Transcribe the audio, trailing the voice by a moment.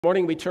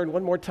Morning, we turn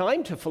one more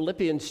time to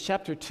Philippians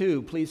chapter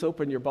 2. Please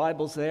open your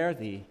Bibles there,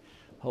 the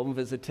home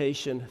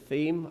visitation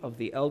theme of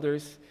the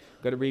elders.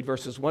 I'm going to read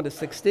verses 1 to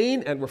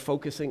 16, and we're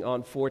focusing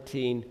on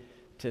 14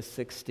 to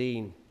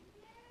 16.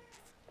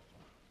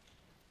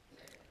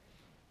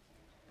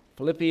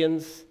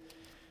 Philippians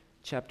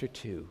chapter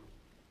 2.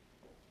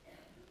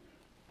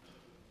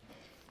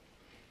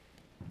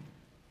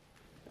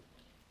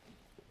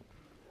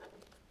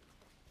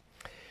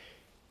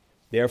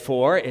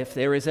 Therefore, if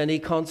there is any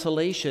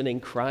consolation in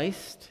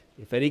Christ,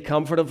 if any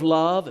comfort of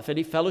love, if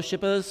any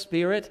fellowship of the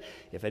Spirit,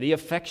 if any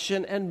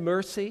affection and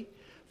mercy,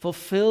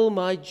 fulfill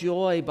my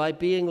joy by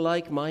being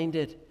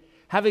like-minded,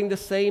 having the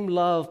same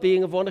love,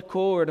 being of one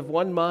accord, of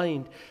one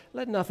mind.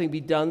 Let nothing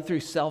be done through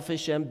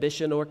selfish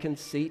ambition or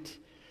conceit,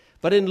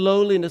 but in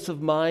lowliness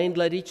of mind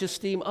let each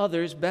esteem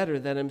others better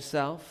than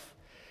himself.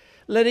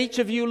 Let each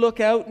of you look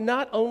out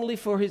not only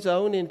for his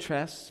own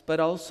interests, but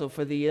also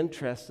for the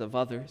interests of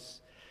others.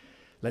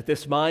 Let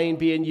this mind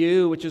be in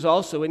you, which is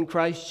also in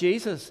Christ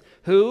Jesus,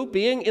 who,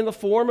 being in the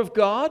form of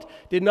God,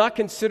 did not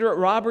consider it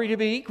robbery to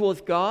be equal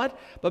with God,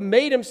 but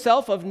made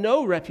himself of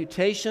no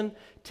reputation,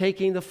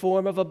 taking the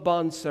form of a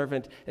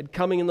bondservant and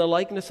coming in the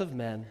likeness of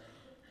men.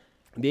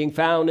 Being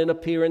found in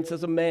appearance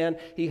as a man,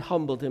 he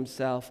humbled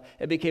himself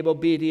and became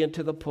obedient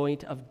to the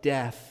point of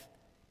death,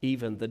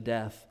 even the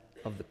death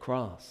of the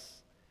cross.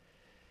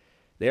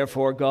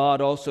 Therefore God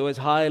also has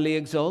highly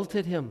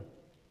exalted him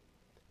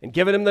and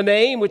given him the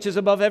name which is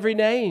above every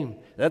name,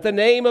 that the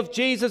name of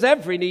Jesus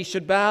every knee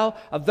should bow,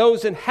 of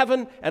those in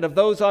heaven and of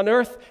those on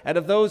earth and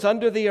of those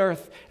under the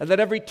earth, and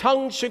that every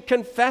tongue should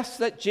confess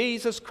that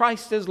Jesus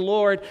Christ is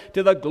Lord,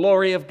 to the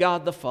glory of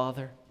God the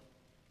Father.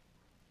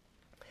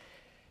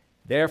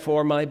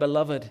 Therefore, my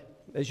beloved,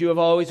 as you have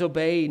always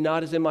obeyed,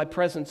 not as in my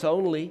presence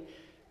only,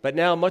 but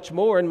now much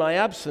more in my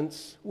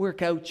absence,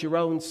 work out your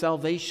own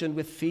salvation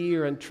with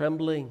fear and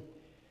trembling.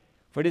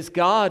 For it is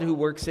God who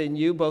works in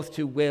you both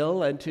to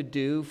will and to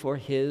do for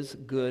his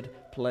good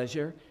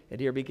pleasure. And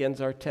here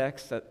begins our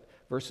text at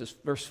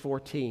verse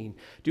 14.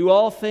 Do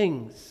all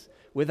things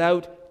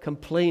without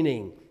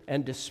complaining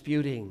and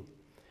disputing,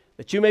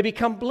 that you may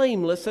become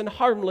blameless and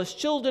harmless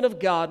children of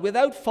God,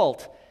 without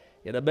fault,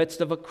 in the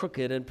midst of a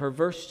crooked and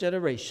perverse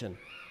generation,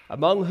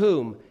 among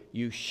whom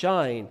you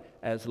shine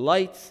as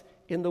lights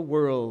in the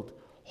world,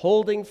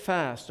 holding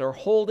fast or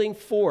holding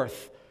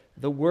forth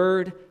the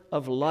word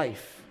of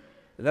life,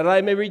 that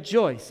I may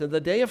rejoice in the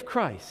day of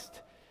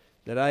Christ,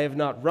 that I have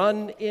not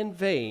run in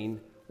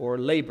vain or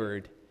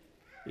labored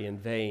in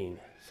vain.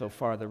 So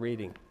far, the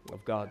reading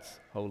of God's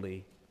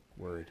holy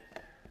word.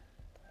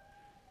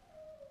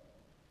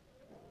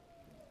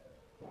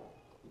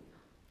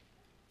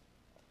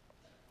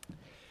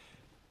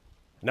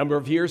 A number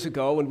of years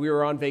ago, when we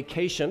were on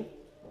vacation,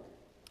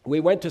 we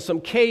went to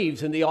some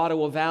caves in the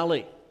Ottawa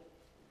Valley.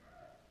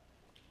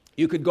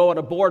 You could go on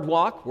a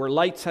boardwalk where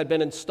lights had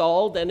been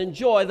installed and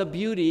enjoy the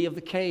beauty of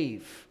the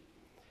cave.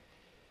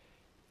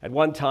 At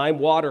one time,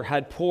 water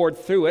had poured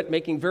through it,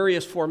 making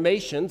various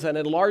formations and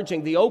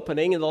enlarging the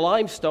opening in the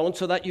limestone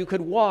so that you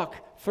could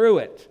walk through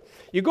it.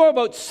 You go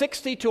about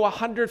 60 to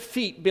 100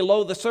 feet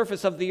below the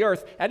surface of the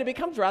earth, and it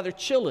becomes rather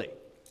chilly.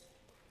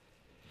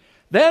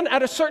 Then,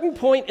 at a certain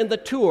point in the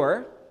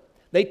tour,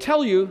 they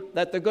tell you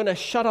that they're going to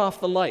shut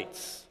off the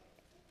lights.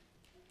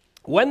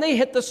 When they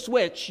hit the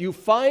switch, you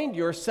find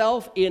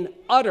yourself in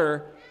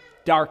utter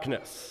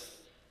darkness.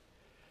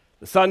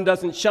 The sun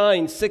doesn't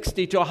shine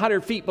 60 to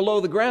 100 feet below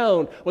the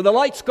ground. When the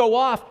lights go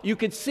off, you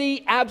can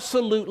see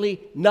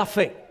absolutely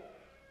nothing.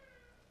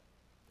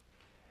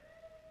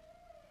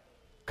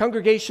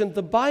 Congregation,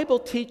 the Bible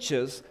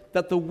teaches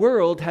that the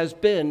world has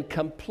been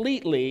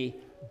completely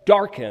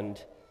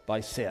darkened by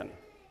sin.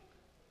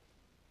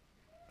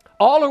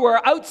 All who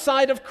are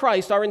outside of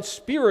Christ are in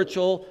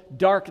spiritual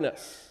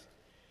darkness.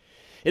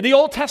 In the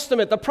Old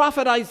Testament, the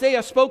prophet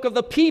Isaiah spoke of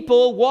the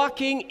people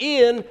walking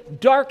in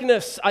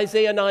darkness,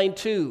 Isaiah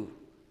 9:2.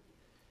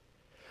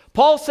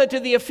 Paul said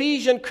to the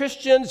Ephesian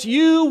Christians,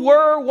 you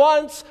were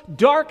once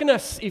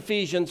darkness,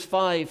 Ephesians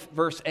 5,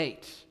 verse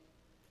 8.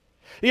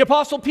 The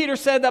Apostle Peter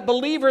said that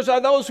believers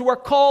are those who are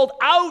called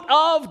out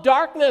of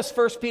darkness,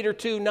 1 Peter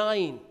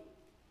 2:9.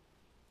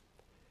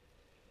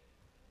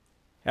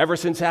 Ever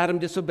since Adam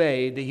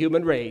disobeyed, the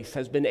human race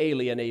has been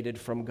alienated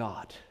from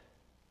God.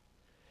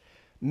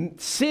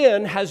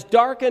 Sin has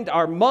darkened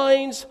our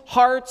minds,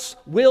 hearts,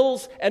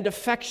 wills, and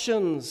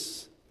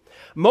affections.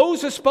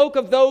 Moses spoke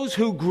of those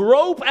who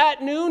grope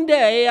at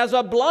noonday as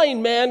a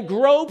blind man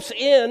gropes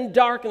in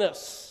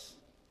darkness.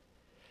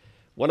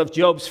 One of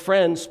Job's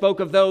friends spoke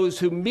of those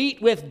who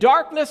meet with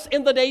darkness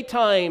in the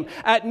daytime.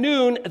 At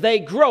noon, they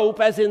grope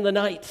as in the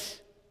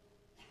night.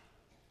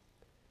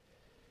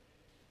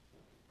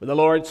 When the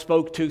Lord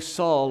spoke to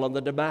Saul on the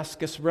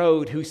Damascus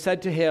road, who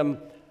said to him,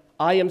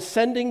 I am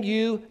sending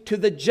you to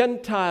the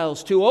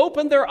Gentiles to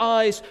open their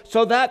eyes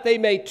so that they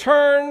may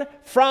turn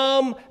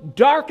from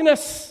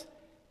darkness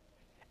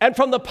and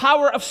from the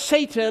power of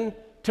Satan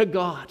to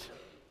God.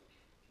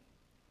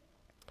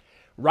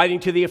 Writing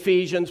to the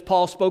Ephesians,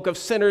 Paul spoke of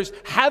sinners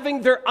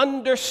having their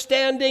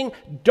understanding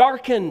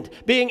darkened,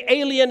 being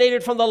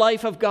alienated from the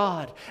life of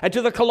God. And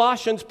to the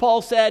Colossians,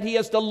 Paul said, he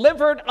has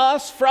delivered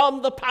us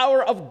from the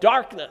power of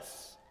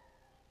darkness.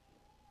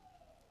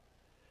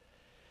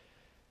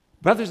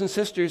 Brothers and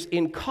sisters,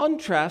 in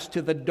contrast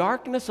to the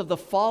darkness of the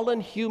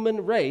fallen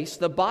human race,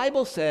 the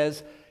Bible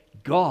says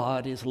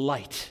God is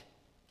light,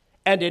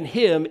 and in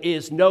him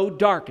is no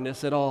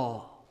darkness at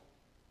all.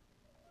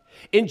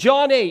 In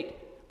John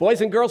 8,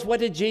 boys and girls, what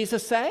did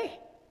Jesus say?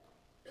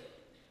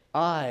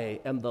 I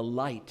am the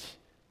light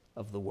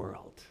of the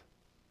world.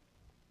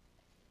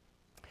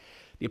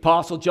 The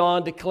Apostle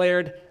John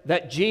declared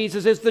that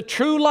Jesus is the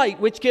true light,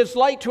 which gives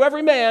light to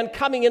every man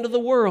coming into the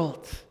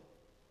world.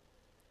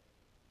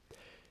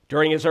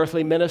 During his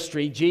earthly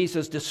ministry,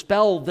 Jesus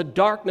dispelled the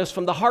darkness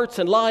from the hearts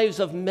and lives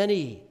of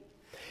many.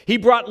 He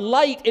brought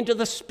light into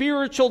the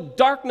spiritual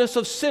darkness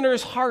of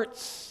sinners'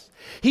 hearts.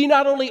 He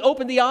not only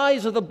opened the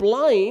eyes of the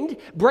blind,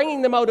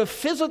 bringing them out of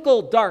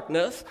physical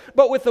darkness,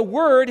 but with the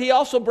word, he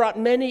also brought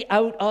many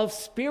out of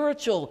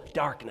spiritual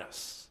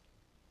darkness.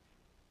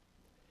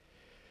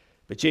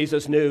 But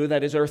Jesus knew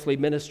that his earthly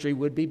ministry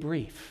would be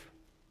brief.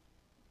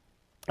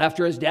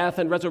 After his death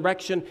and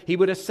resurrection, he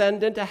would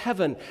ascend into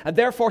heaven, and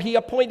therefore he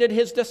appointed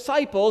his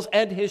disciples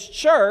and his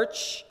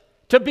church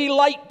to be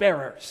light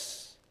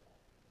bearers.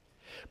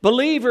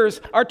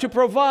 Believers are to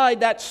provide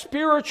that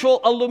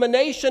spiritual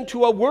illumination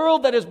to a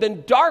world that has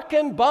been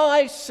darkened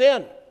by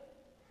sin.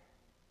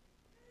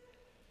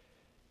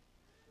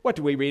 What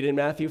do we read in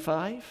Matthew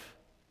 5?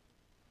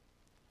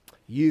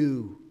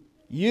 You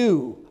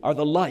are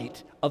the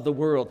light of the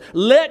world.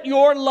 Let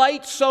your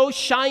light so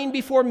shine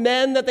before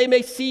men that they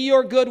may see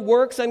your good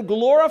works and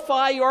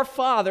glorify your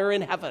Father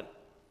in heaven.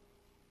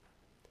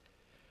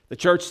 The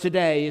church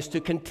today is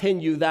to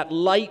continue that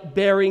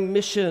light-bearing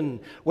mission.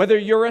 Whether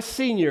you're a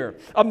senior,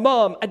 a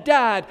mom, a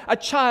dad, a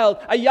child,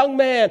 a young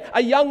man,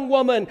 a young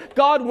woman,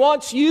 God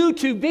wants you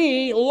to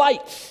be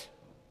light.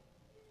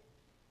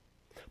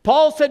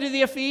 Paul said to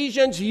the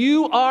Ephesians,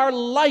 you are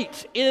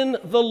light in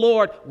the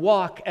Lord.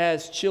 Walk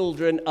as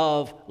children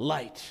of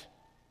light.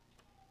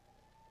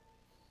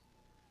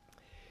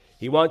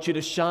 He wants you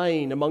to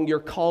shine among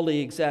your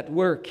colleagues at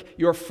work,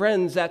 your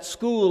friends at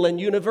school and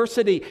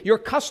university, your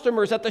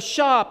customers at the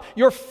shop,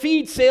 your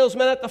feed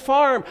salesman at the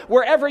farm,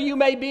 wherever you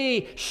may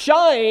be.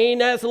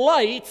 Shine as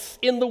lights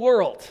in the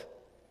world.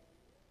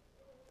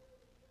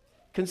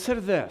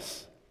 Consider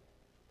this.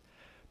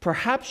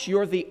 Perhaps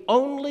you're the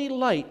only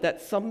light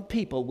that some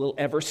people will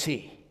ever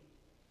see.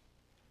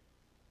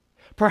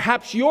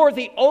 Perhaps you're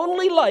the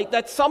only light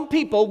that some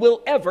people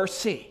will ever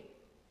see.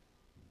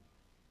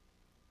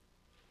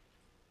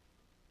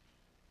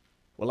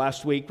 Well,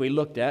 last week we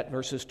looked at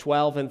verses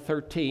 12 and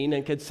 13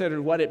 and considered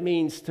what it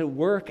means to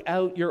work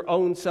out your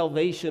own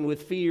salvation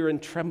with fear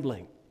and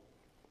trembling.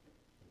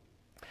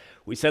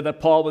 We said that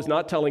Paul was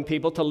not telling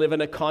people to live in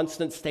a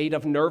constant state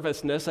of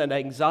nervousness and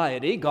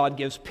anxiety. God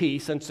gives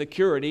peace and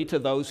security to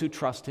those who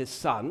trust his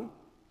Son.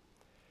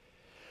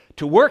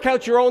 To work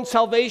out your own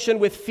salvation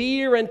with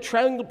fear and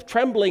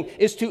trembling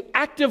is to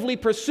actively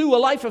pursue a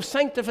life of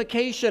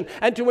sanctification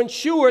and to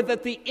ensure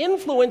that the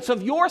influence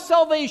of your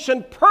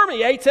salvation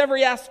permeates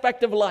every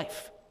aspect of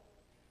life.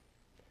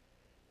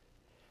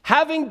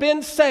 Having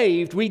been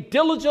saved, we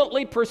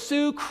diligently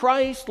pursue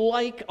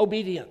Christ-like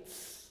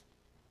obedience.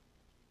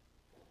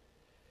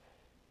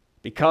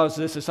 Because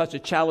this is such a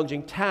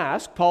challenging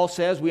task, Paul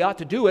says we ought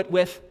to do it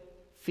with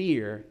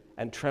fear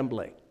and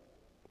trembling.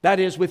 That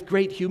is, with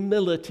great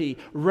humility,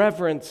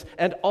 reverence,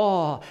 and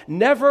awe,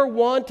 never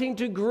wanting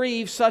to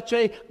grieve such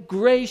a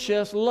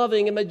gracious,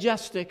 loving, and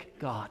majestic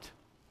God.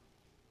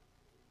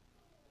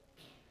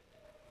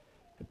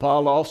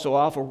 Paul also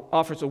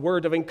offers a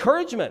word of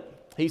encouragement.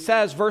 He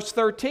says, verse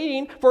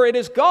 13, for it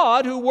is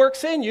God who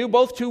works in you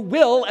both to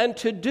will and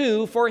to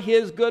do for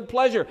his good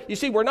pleasure. You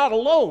see, we're not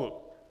alone.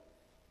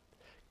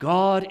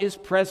 God is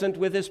present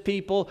with his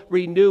people,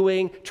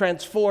 renewing,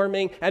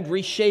 transforming, and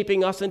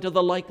reshaping us into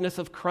the likeness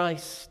of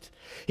Christ.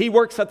 He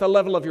works at the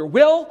level of your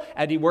will,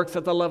 and he works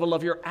at the level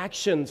of your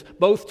actions,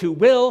 both to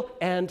will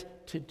and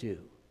to do.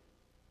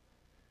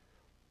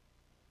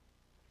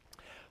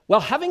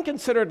 Well, having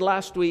considered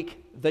last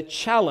week the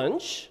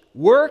challenge,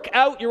 work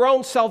out your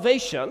own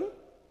salvation,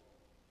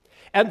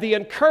 and the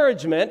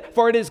encouragement,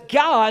 for it is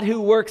God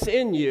who works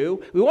in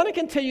you, we want to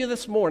continue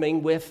this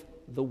morning with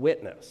the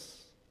witness.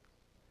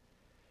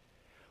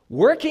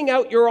 Working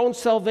out your own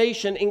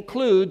salvation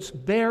includes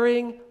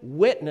bearing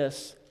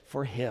witness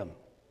for him.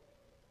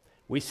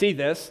 We see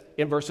this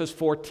in verses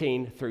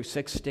 14 through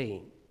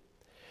 16.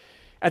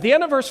 At the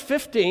end of verse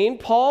 15,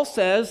 Paul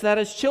says that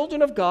as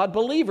children of God,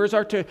 believers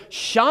are to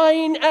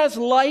shine as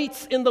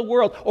lights in the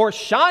world, or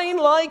shine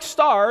like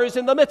stars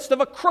in the midst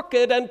of a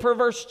crooked and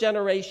perverse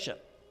generation.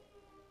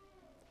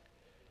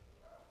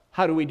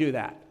 How do we do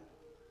that?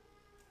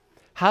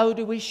 How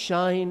do we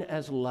shine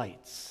as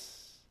lights?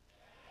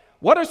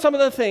 What are some of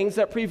the things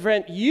that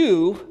prevent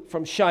you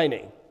from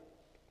shining?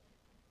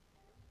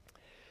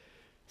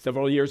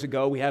 Several years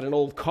ago, we had an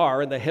old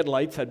car, and the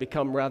headlights had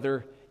become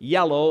rather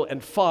yellow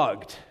and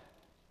fogged.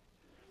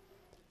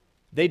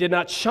 They did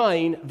not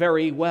shine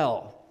very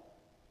well.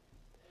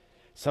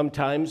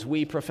 Sometimes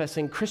we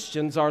professing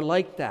Christians are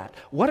like that.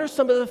 What are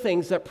some of the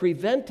things that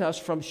prevent us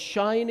from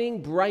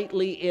shining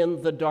brightly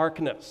in the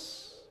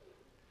darkness?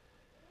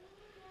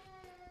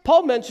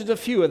 Paul mentions a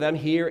few of them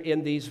here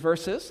in these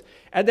verses,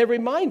 and they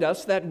remind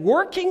us that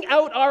working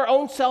out our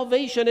own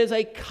salvation is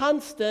a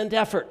constant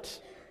effort.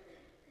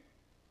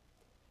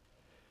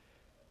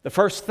 The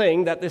first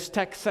thing that this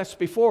text sets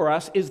before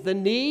us is the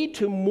need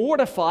to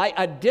mortify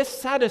a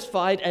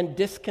dissatisfied and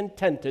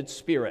discontented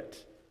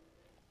spirit.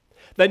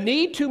 The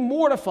need to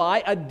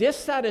mortify a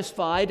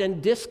dissatisfied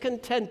and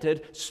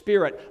discontented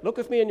spirit. Look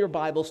with me in your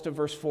Bibles to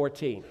verse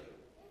 14.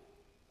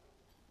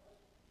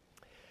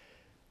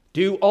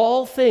 Do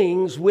all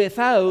things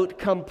without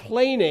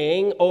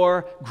complaining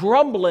or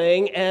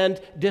grumbling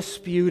and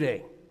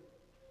disputing.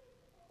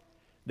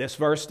 This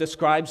verse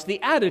describes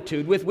the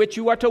attitude with which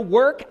you are to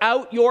work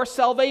out your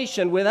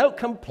salvation without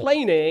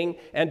complaining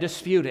and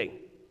disputing.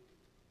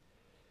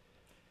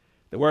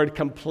 The word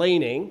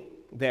complaining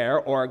there,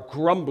 or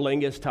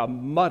grumbling, is to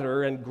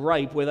mutter and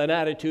gripe with an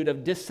attitude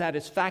of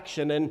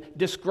dissatisfaction and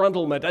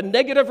disgruntlement, a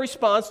negative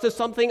response to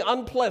something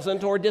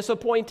unpleasant or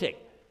disappointing.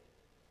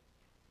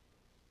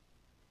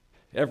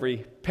 Every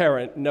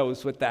parent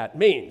knows what that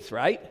means,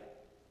 right?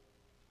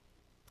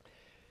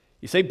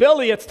 You say,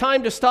 Billy, it's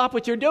time to stop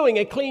what you're doing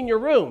and clean your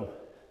room.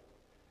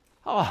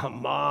 Oh,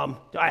 Mom,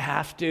 do I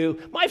have to?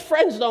 My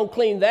friends don't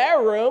clean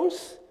their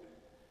rooms.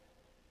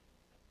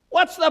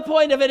 What's the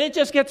point of it? It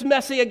just gets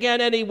messy again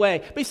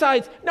anyway.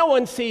 Besides, no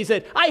one sees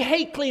it. I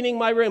hate cleaning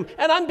my room,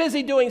 and I'm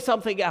busy doing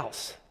something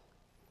else.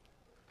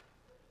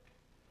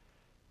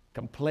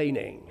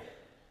 Complaining,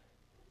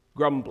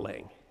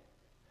 grumbling.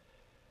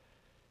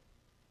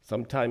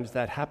 Sometimes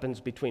that happens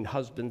between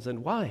husbands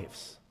and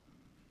wives.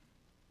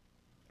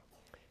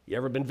 You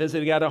ever been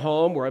visiting at a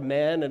home where a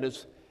man and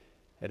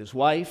his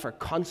wife are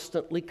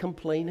constantly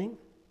complaining?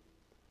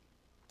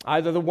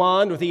 Either the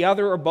one or the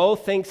other or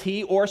both thinks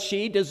he or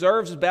she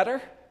deserves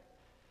better.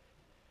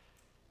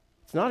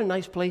 It's not a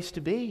nice place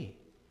to be.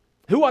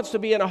 Who wants to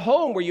be in a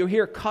home where you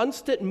hear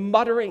constant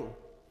muttering,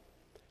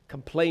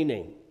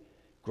 complaining,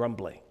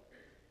 grumbling?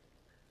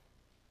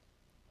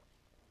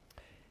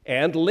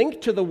 And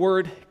linked to the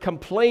word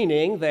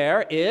complaining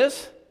there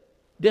is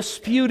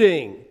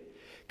disputing.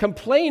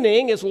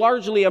 Complaining is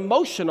largely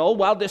emotional,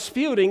 while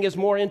disputing is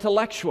more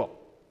intellectual.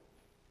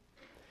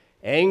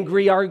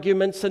 Angry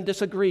arguments and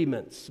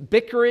disagreements,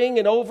 bickering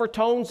and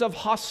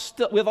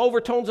with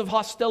overtones of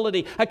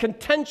hostility, a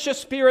contentious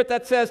spirit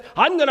that says,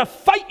 I'm going to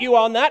fight you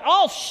on that,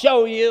 I'll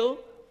show you.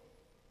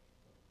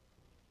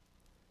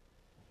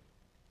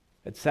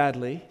 And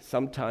sadly,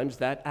 sometimes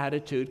that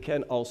attitude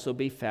can also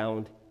be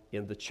found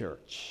in the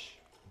church.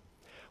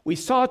 We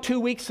saw 2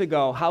 weeks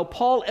ago how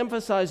Paul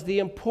emphasized the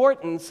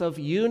importance of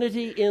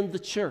unity in the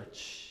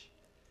church.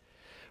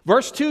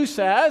 Verse 2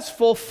 says,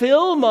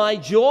 fulfill my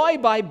joy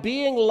by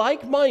being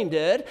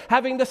like-minded,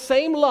 having the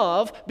same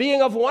love,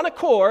 being of one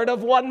accord,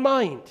 of one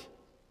mind.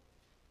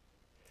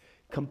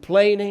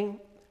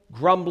 Complaining,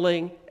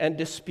 grumbling, and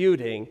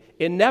disputing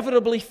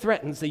inevitably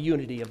threatens the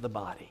unity of the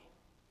body.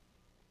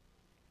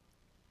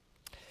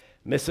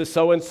 Mrs.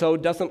 So-and-so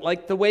doesn't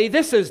like the way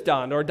this is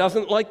done, or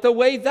doesn't like the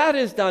way that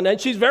is done, and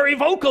she's very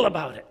vocal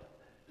about it.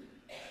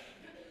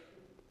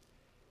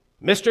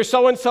 Mr.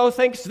 So-and-so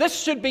thinks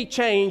this should be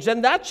changed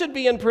and that should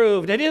be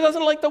improved, and he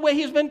doesn't like the way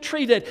he's been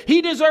treated.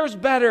 He deserves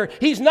better.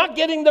 He's not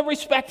getting the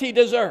respect he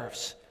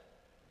deserves.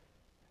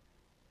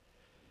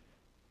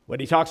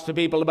 When he talks to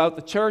people about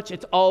the church,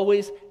 it's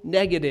always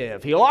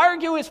negative. He'll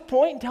argue his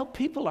point until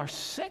people are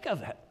sick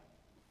of it.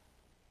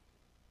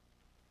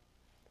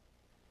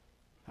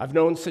 I've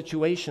known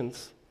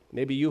situations,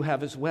 maybe you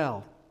have as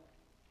well,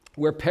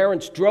 where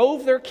parents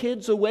drove their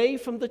kids away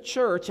from the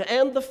church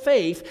and the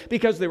faith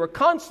because they were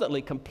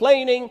constantly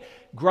complaining,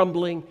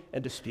 grumbling,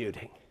 and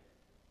disputing.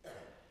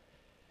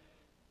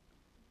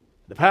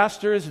 The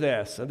pastor is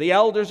this, and the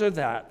elders are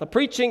that. The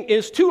preaching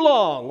is too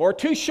long or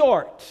too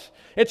short.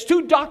 It's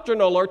too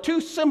doctrinal or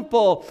too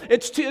simple.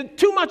 It's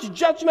too much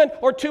judgment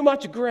or too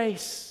much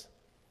grace.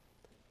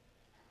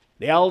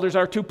 The elders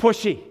are too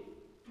pushy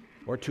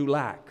or too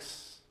lax.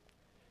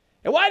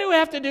 And why do we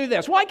have to do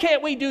this? Why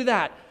can't we do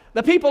that?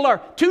 The people are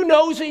too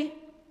nosy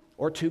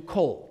or too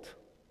cold.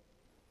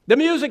 The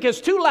music is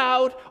too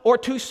loud or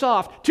too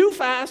soft, too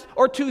fast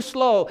or too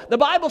slow. The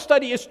Bible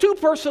study is too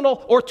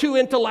personal or too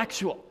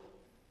intellectual.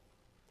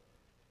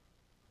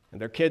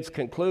 And their kids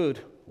conclude,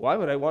 why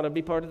would I want to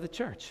be part of the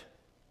church?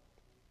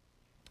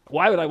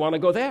 Why would I want to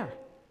go there?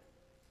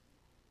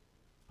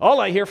 All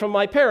I hear from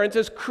my parents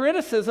is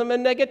criticism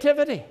and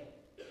negativity.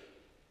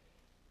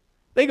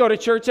 They go to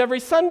church every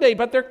Sunday,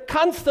 but they're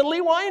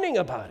constantly whining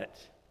about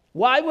it.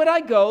 Why would I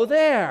go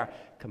there?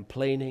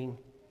 Complaining,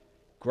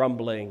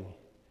 grumbling,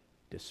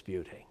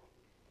 disputing.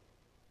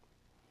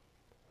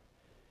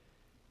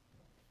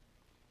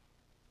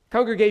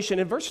 Congregation,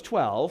 in verse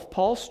 12,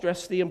 Paul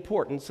stressed the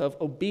importance of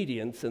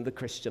obedience in the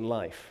Christian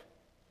life.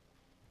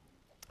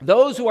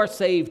 Those who are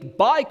saved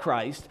by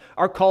Christ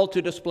are called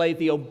to display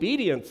the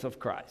obedience of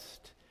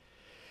Christ.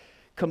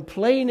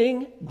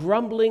 Complaining,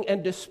 grumbling,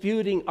 and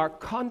disputing are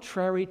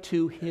contrary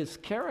to his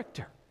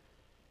character.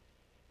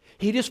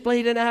 He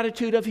displayed an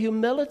attitude of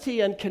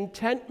humility and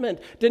contentment,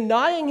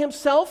 denying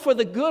himself for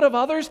the good of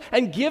others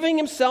and giving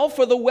himself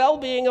for the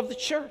well-being of the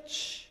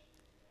church.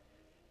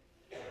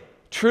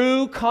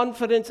 True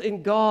confidence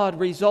in God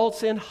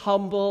results in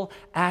humble,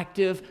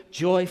 active,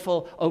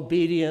 joyful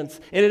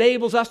obedience. It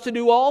enables us to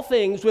do all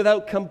things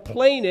without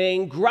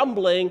complaining,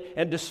 grumbling,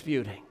 and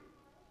disputing.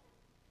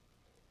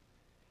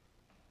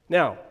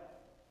 Now,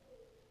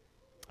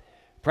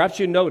 perhaps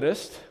you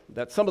noticed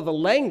that some of the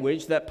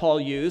language that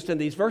Paul used in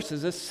these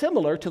verses is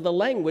similar to the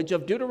language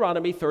of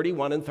Deuteronomy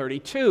 31 and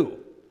 32.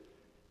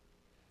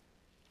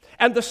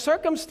 And the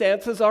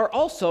circumstances are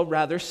also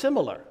rather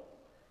similar.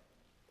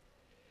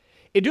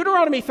 In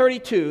Deuteronomy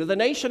 32, the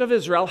nation of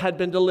Israel had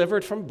been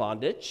delivered from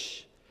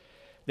bondage.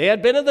 They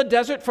had been in the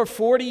desert for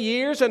 40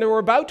 years and they were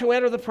about to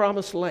enter the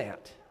promised land.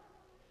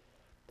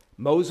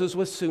 Moses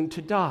was soon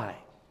to die.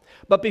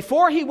 But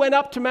before he went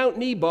up to Mount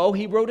Nebo,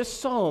 he wrote a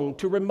song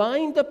to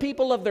remind the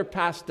people of their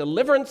past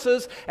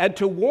deliverances and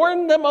to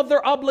warn them of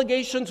their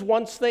obligations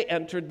once they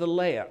entered the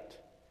land.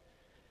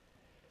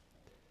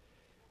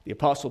 The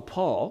Apostle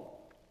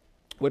Paul,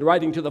 when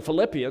writing to the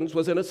Philippians,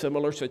 was in a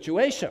similar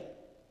situation.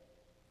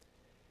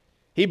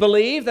 He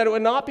believed that it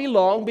would not be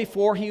long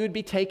before he would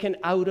be taken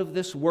out of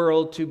this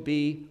world to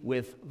be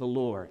with the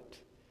Lord.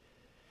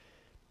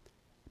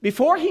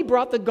 Before he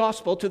brought the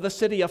gospel to the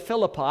city of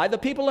Philippi, the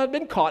people had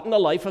been caught in a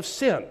life of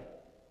sin.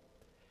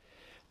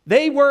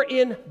 They were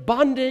in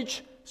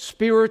bondage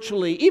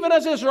spiritually, even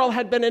as Israel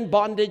had been in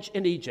bondage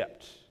in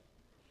Egypt.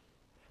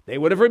 They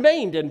would have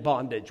remained in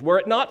bondage were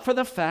it not for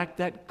the fact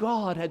that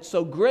God had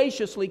so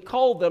graciously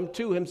called them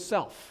to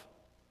himself.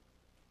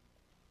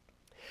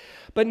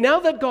 But now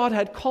that God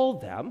had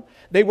called them,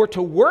 they were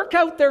to work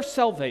out their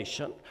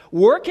salvation,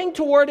 working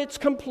toward its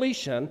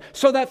completion,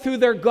 so that through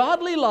their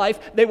godly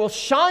life they will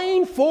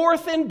shine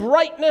forth in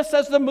brightness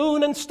as the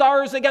moon and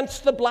stars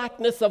against the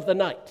blackness of the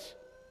night.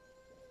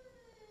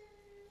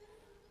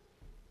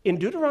 In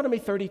Deuteronomy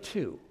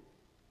 32,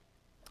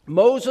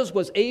 Moses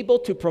was able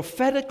to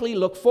prophetically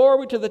look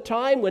forward to the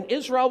time when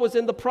Israel was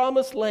in the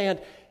promised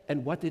land.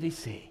 And what did he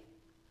see?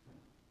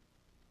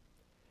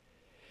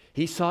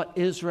 He saw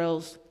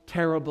Israel's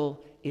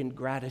terrible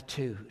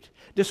ingratitude,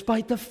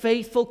 despite the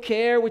faithful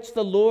care which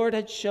the Lord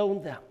had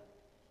shown them.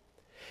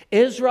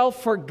 Israel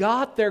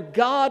forgot their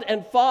God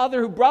and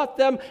Father who brought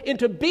them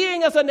into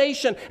being as a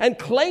nation and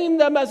claimed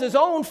them as his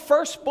own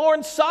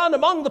firstborn son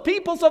among the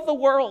peoples of the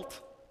world.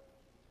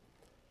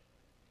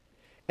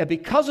 And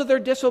because of their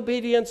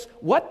disobedience,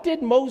 what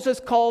did Moses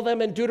call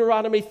them in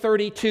Deuteronomy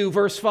 32,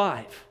 verse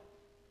 5?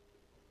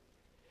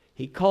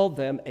 He called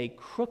them a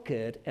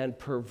crooked and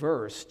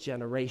perverse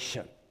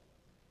generation.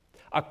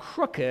 A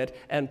crooked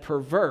and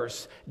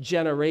perverse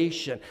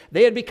generation.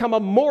 They had become a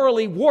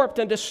morally warped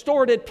and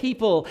distorted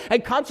people,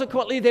 and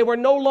consequently they were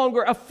no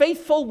longer a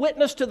faithful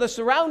witness to the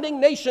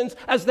surrounding nations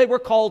as they were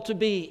called to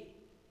be.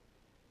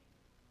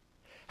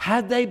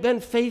 Had they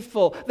been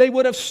faithful, they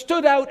would have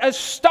stood out as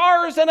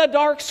stars in a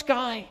dark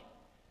sky.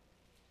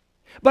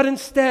 But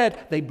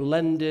instead, they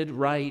blended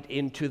right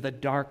into the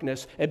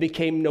darkness and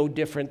became no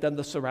different than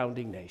the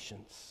surrounding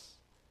nations.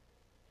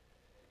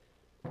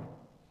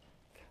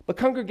 But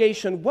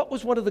congregation, what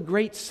was one of the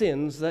great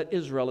sins that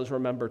Israel is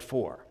remembered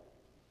for?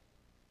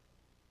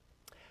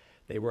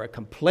 They were a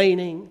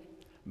complaining,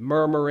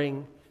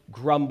 murmuring,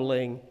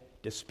 grumbling,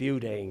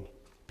 disputing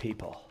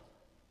people.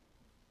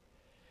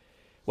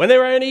 When they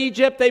were in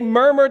Egypt, they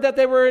murmured that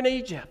they were in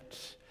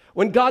Egypt.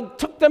 When God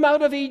took them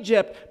out of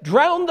Egypt,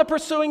 drowned the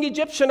pursuing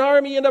Egyptian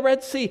army in the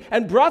Red Sea,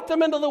 and brought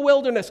them into the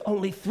wilderness,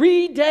 only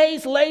 3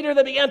 days later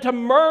they began to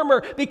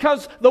murmur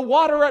because the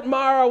water at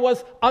Marah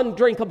was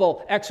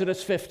undrinkable,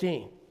 Exodus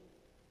 15.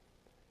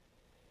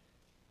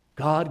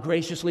 God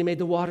graciously made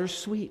the waters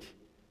sweet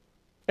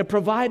and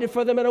provided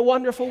for them in a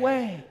wonderful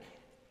way.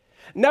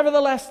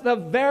 Nevertheless, the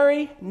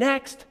very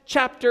next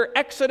chapter,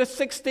 Exodus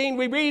 16,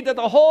 we read that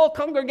the whole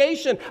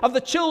congregation of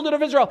the children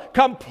of Israel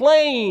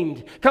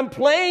complained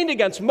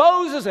against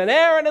Moses and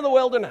Aaron in the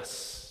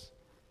wilderness.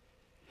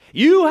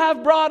 You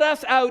have brought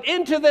us out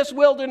into this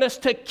wilderness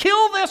to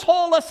kill this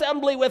whole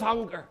assembly with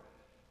hunger.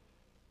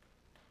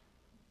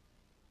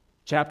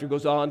 Chapter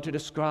goes on to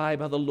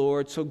describe how the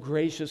Lord so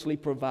graciously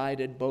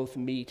provided both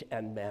meat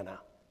and manna.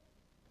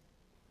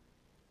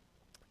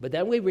 But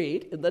then we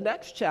read in the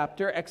next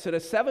chapter,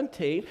 Exodus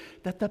 17,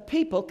 that the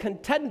people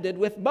contended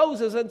with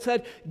Moses and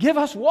said, "Give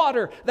us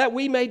water that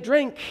we may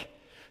drink."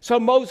 So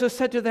Moses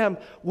said to them,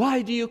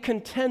 "Why do you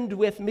contend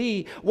with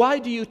me? Why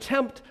do you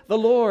tempt the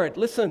Lord?"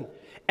 Listen.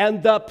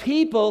 And the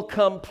people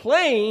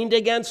complained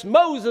against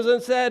Moses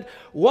and said,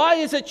 "Why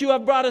is it you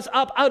have brought us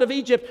up out of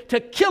Egypt to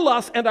kill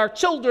us and our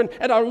children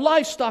and our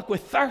livestock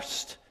with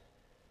thirst?"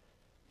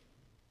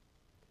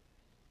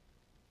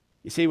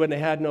 You see, when they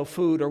had no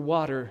food or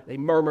water, they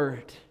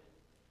murmured.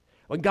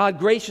 When God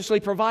graciously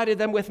provided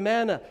them with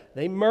manna,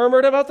 they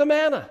murmured about the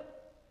manna.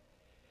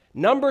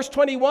 Numbers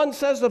 21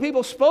 says the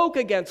people spoke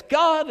against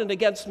God and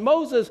against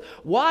Moses.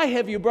 Why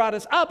have you brought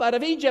us up out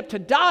of Egypt to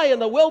die in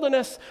the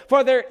wilderness?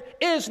 For there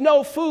is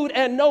no food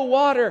and no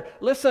water.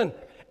 Listen,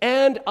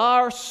 and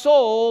our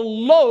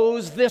soul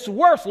loathes this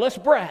worthless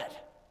bread.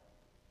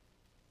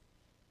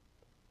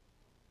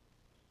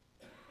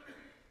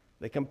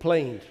 They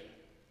complained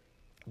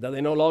that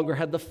they no longer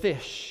had the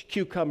fish,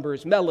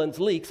 cucumbers, melons,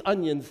 leeks,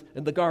 onions,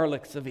 and the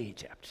garlics of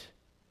Egypt.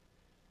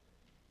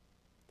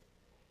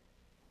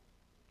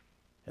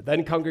 And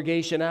then,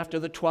 congregation, after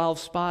the 12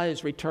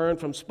 spies returned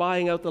from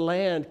spying out the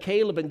land,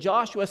 Caleb and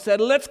Joshua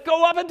said, let's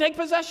go up and take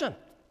possession.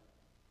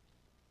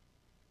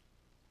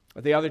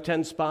 But the other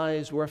 10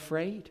 spies were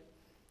afraid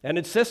and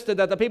insisted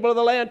that the people of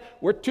the land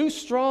were too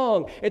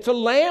strong. It's a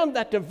land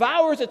that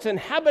devours its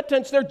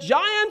inhabitants. They're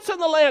giants in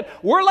the land.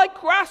 We're like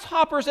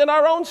grasshoppers in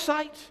our own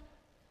sight.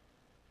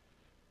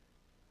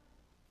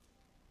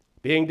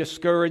 Being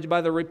discouraged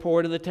by the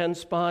report of the 10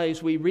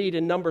 spies, we read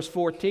in Numbers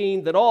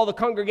 14 that all the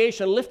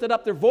congregation lifted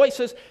up their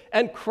voices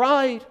and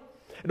cried.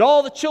 And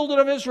all the children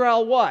of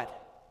Israel, what?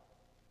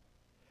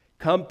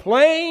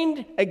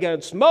 Complained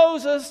against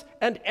Moses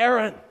and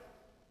Aaron.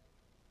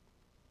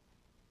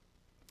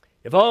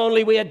 If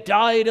only we had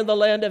died in the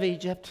land of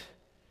Egypt.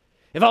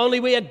 If only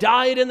we had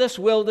died in this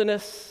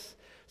wilderness.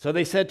 So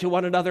they said to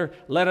one another,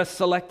 let us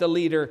select a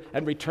leader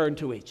and return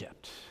to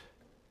Egypt.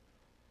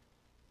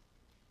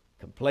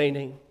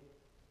 Complaining,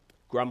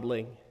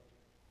 grumbling,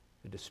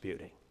 and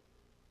disputing.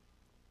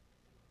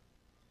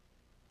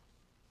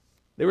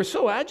 They were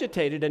so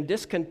agitated and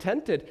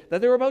discontented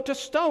that they were about to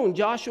stone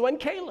Joshua and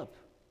Caleb.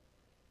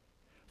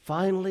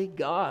 Finally,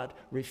 God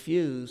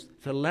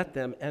refused to let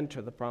them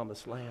enter the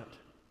promised land.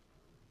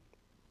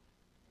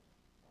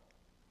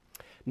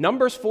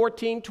 Numbers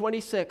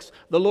 14:26,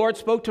 the Lord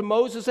spoke to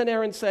Moses and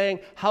Aaron,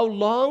 saying, how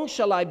long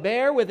shall I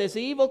bear with this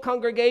evil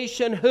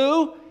congregation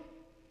who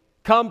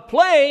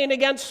complain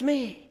against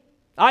me?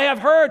 I have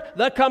heard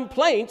the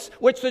complaints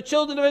which the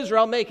children of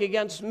Israel make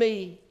against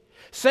me.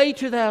 Say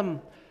to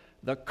them,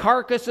 the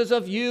carcasses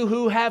of you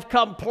who have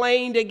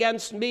complained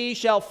against me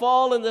shall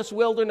fall in this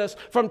wilderness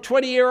from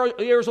 20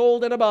 years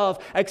old and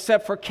above,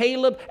 except for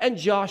Caleb and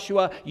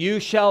Joshua, you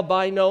shall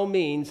by no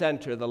means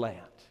enter the land.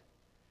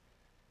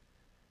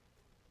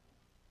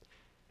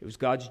 It was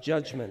God's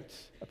judgment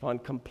upon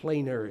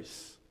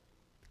complainers,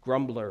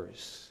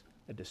 grumblers,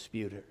 and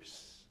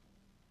disputers.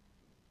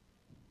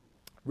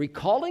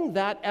 Recalling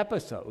that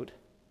episode,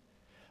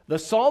 the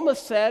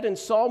psalmist said in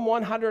Psalm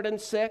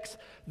 106,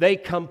 they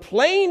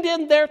complained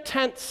in their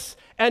tents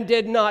and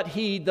did not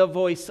heed the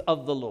voice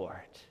of the Lord.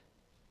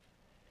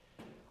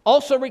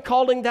 Also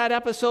recalling that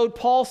episode,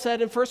 Paul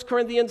said in 1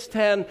 Corinthians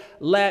 10,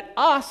 let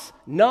us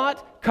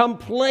not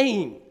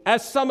complain,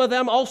 as some of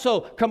them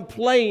also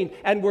complained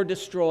and were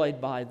destroyed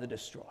by the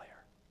destroyer.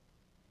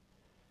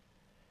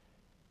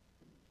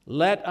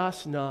 Let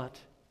us not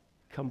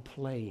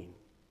complain.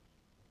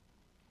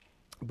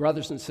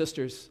 Brothers and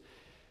sisters,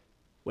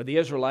 when the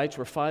Israelites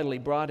were finally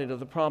brought into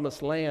the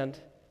promised land,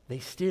 they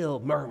still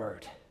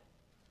murmured.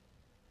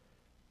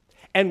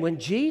 And when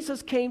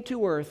Jesus came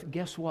to earth,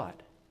 guess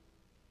what?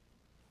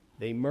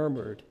 They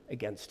murmured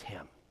against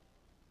him.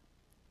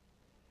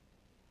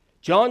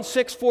 John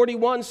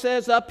 6:41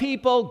 says, the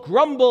people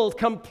grumbled,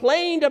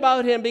 complained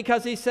about him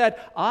because he said,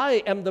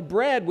 I am the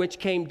bread which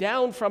came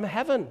down from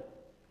heaven.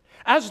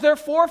 As their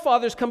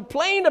forefathers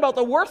complained about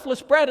the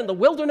worthless bread in the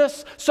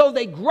wilderness, so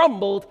they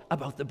grumbled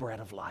about the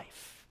bread of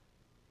life.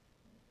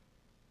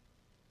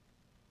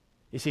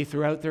 You see,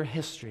 throughout their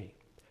history,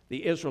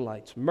 the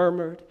Israelites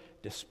murmured,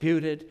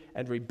 disputed,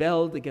 and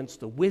rebelled against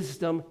the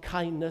wisdom,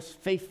 kindness,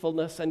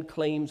 faithfulness, and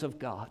claims of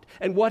God.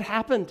 And what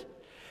happened?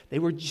 They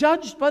were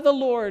judged by the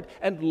Lord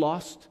and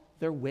lost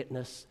their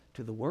witness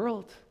to the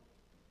world.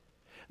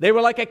 They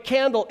were like a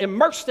candle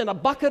immersed in a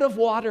bucket of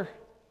water.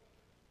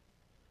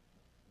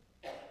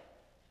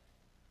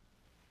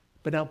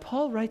 But now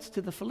Paul writes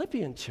to the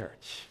Philippian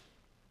church,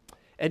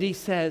 and he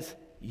says,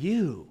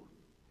 you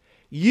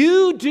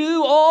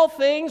do all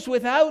things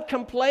without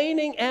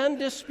complaining and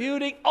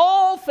disputing.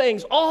 All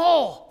things,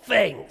 all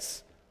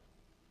things.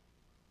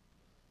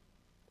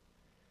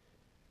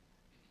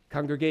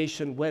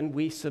 Congregation, when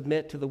we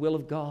submit to the will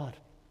of God,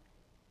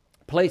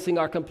 placing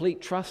our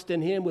complete trust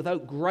in him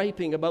without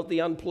griping about the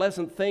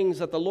unpleasant things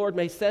that the Lord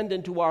may send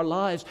into our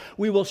lives,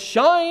 we will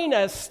shine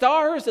as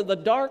stars in the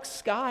dark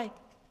sky.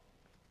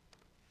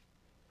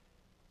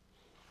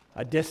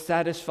 A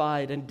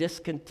dissatisfied and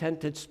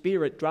discontented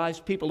spirit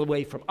drives people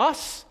away from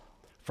us,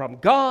 from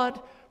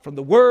God, from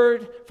the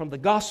Word, from the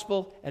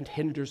gospel, and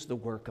hinders the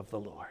work of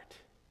the Lord.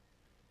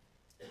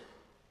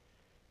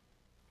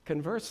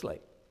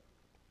 Conversely,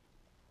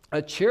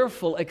 a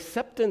cheerful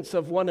acceptance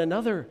of one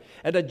another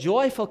and a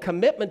joyful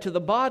commitment to the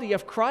body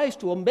of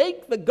Christ will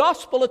make the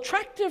gospel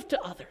attractive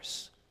to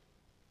others.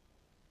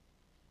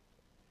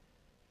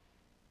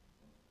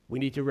 We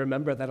need to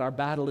remember that our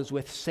battle is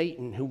with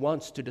Satan, who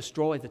wants to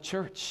destroy the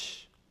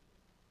church.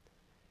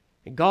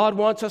 And God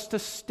wants us to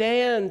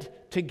stand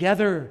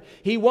together.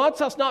 He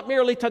wants us not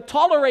merely to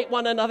tolerate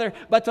one another,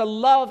 but to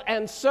love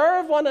and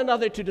serve one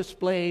another, to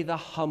display the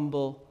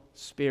humble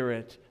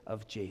spirit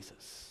of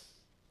Jesus.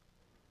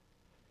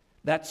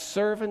 That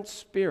servant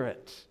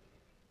spirit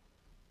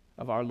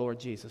of our Lord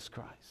Jesus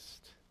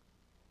Christ.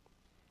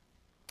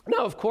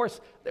 Now, of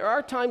course, there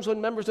are times when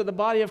members of the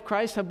body of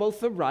Christ have both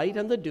the right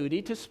and the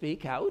duty to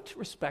speak out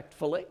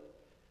respectfully.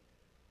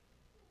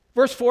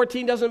 Verse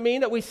 14 doesn't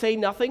mean that we say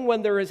nothing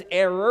when there is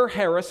error,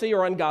 heresy,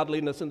 or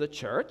ungodliness in the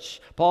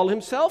church. Paul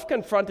himself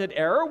confronted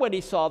error when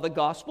he saw the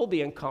gospel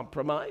being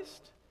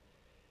compromised.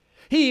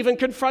 He even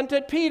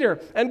confronted Peter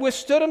and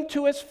withstood him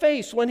to his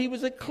face when he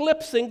was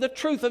eclipsing the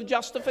truth of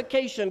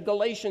justification,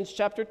 Galatians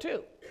chapter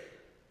 2.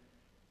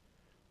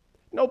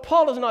 No,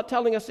 Paul is not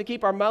telling us to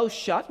keep our mouths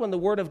shut when the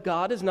Word of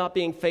God is not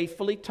being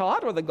faithfully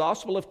taught or the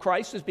gospel of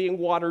Christ is being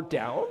watered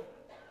down.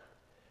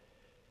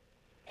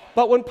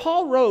 But when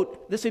Paul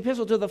wrote this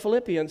epistle to the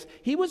Philippians,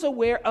 he was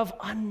aware of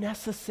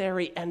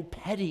unnecessary and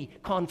petty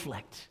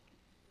conflict.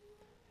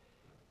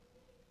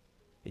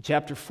 In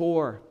chapter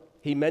 4,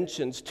 he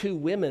mentions two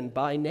women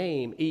by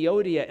name,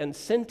 Euodia and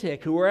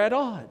Syntyche, who were at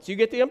odds. You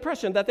get the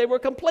impression that they were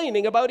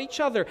complaining about each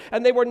other,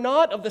 and they were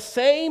not of the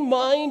same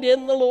mind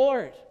in the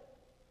Lord.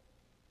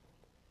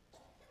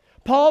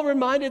 Paul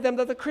reminded them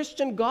that the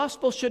Christian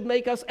gospel should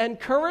make us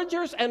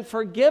encouragers and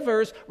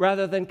forgivers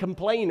rather than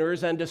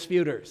complainers and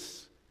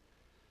disputers.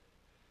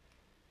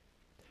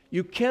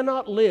 You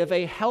cannot live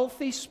a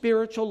healthy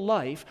spiritual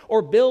life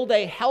or build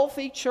a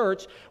healthy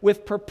church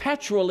with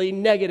perpetually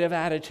negative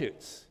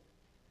attitudes.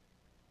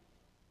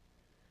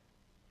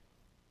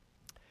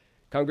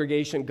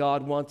 Congregation,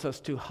 God wants us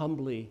to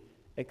humbly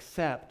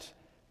accept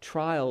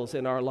trials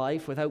in our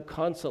life without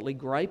constantly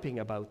griping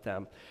about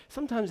them.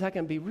 Sometimes that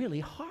can be really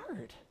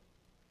hard.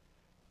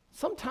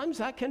 Sometimes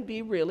that can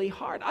be really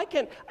hard. I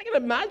can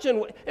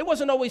imagine it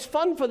wasn't always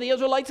fun for the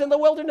Israelites in the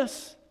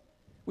wilderness.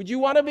 Would you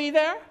want to be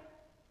there?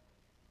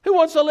 Who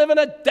wants to live in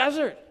a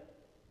desert?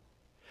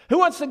 Who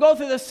wants to go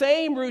through the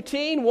same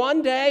routine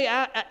one day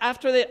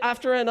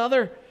after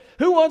another?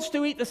 Who wants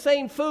to eat the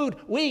same food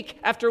week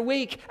after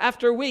week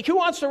after week? Who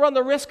wants to run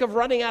the risk of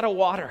running out of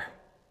water?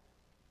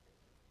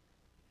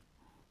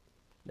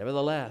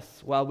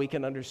 Nevertheless, while we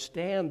can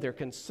understand their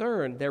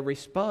concern, their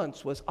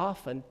response was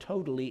often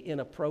totally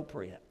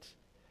inappropriate.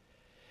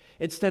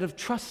 Instead of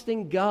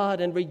trusting God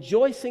and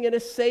rejoicing in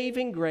His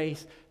saving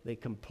grace, they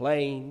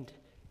complained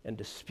and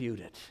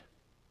disputed.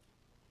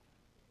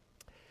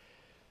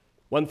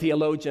 One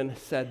theologian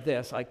said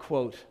this, I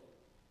quote,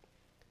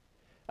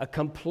 "A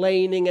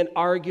complaining and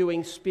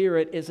arguing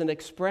spirit is an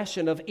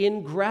expression of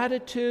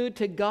ingratitude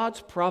to God's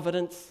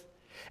providence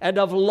and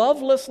of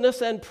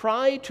lovelessness and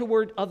pride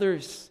toward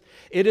others.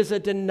 It is a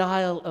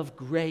denial of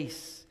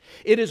grace.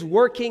 It is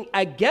working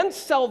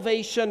against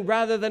salvation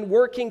rather than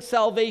working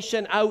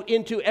salvation out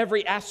into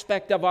every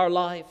aspect of our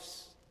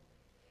lives.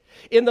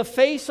 In the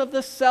face of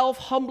the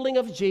self-humbling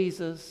of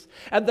Jesus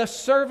and the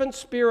servant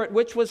spirit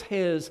which was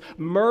His,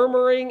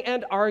 murmuring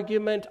and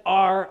argument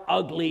are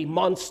ugly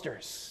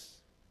monsters."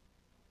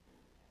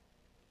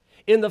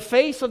 In the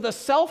face of the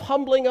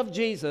self-humbling of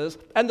Jesus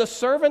and the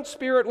servant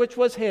spirit which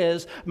was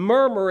His,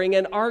 murmuring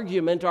and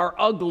argument are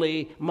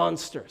ugly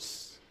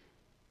monsters.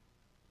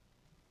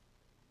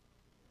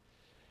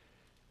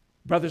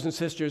 Brothers and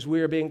sisters, we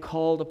are being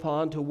called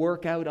upon to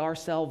work out our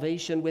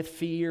salvation with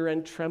fear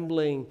and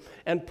trembling.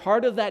 And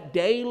part of that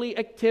daily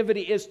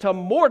activity is to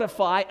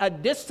mortify a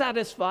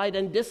dissatisfied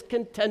and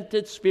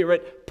discontented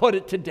spirit. Put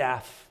it to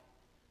death.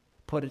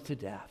 Put it to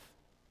death.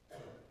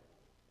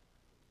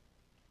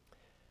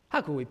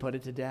 How can we put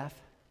it to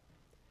death?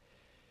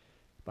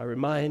 By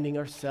reminding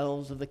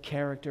ourselves of the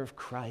character of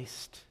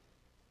Christ.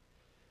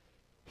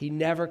 He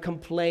never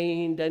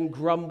complained and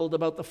grumbled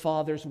about the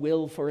Father's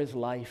will for His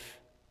life.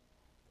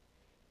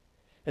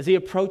 As He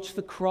approached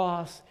the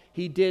cross,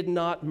 He did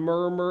not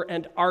murmur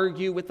and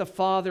argue with the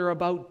Father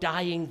about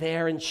dying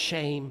there in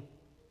shame.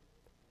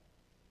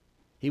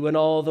 He went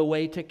all the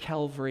way to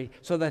Calvary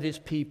so that His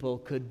people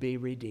could be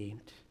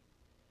redeemed.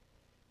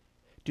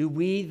 Do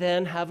we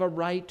then have a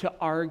right to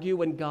argue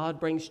when God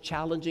brings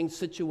challenging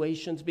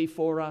situations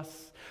before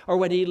us, or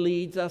when He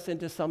leads us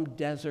into some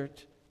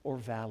desert or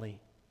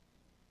valley?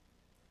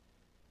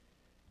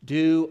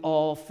 Do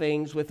all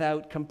things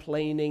without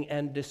complaining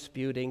and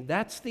disputing.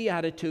 That's the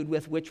attitude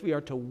with which we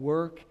are to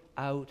work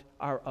out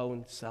our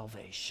own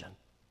salvation.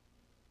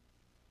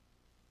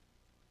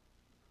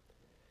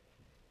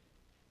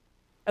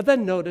 And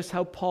then notice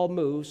how Paul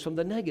moves from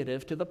the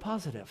negative to the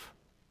positive.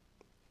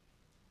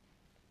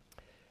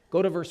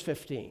 Go to verse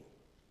 15.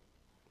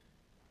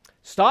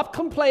 Stop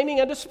complaining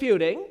and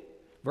disputing,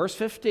 verse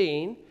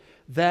 15,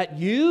 that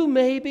you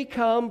may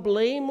become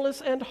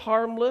blameless and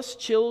harmless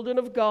children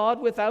of God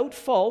without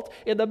fault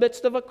in the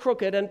midst of a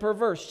crooked and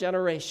perverse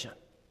generation.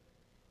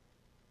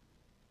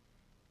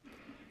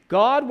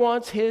 God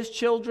wants His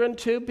children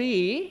to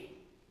be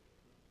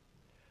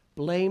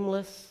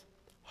blameless,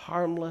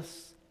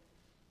 harmless,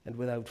 and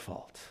without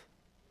fault.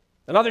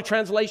 Another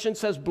translation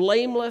says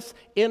blameless,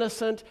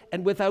 innocent,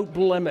 and without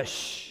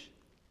blemish.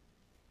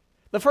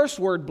 The first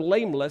word,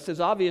 blameless, is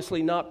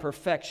obviously not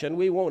perfection.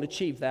 We won't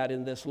achieve that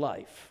in this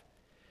life.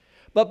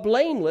 But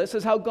blameless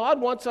is how God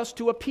wants us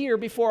to appear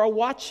before a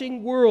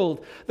watching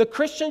world. The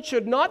Christian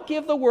should not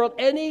give the world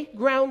any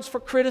grounds for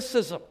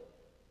criticism.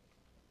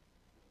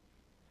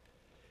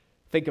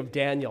 Think of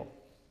Daniel,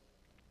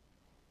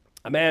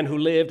 a man who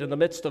lived in the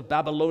midst of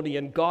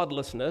Babylonian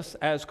godlessness,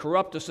 as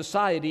corrupt a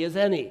society as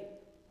any.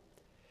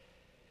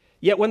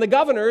 Yet when the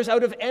governors,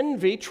 out of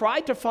envy,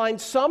 tried to find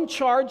some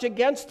charge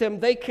against him,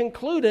 they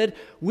concluded,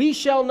 "We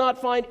shall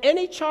not find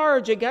any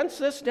charge against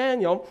this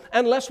Daniel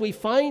unless we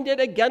find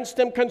it against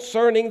him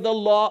concerning the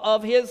law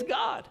of his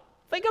God."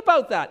 Think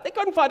about that. They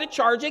couldn't find a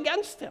charge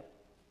against him.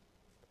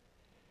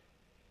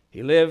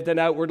 He lived an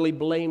outwardly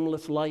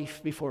blameless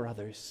life before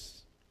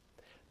others.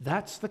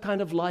 That's the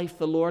kind of life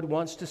the Lord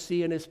wants to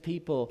see in his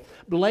people.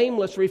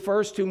 Blameless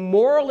refers to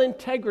moral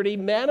integrity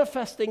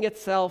manifesting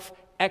itself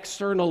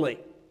externally.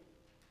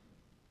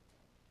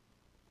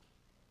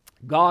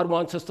 God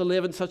wants us to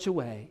live in such a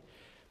way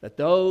that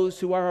those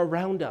who are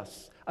around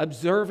us,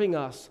 observing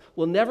us,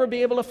 will never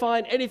be able to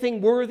find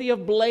anything worthy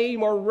of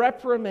blame or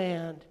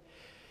reprimand.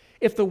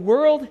 If the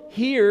world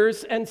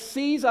hears and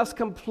sees us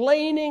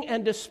complaining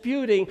and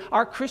disputing,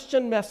 our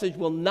Christian message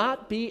will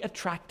not be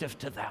attractive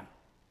to them.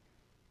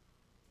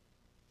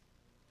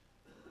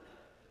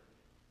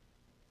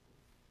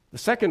 The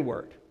second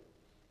word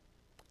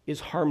is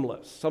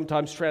harmless,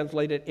 sometimes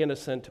translated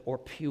innocent or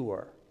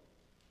pure.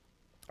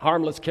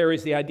 Harmless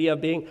carries the idea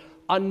of being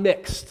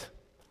unmixed,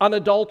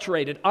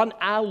 unadulterated,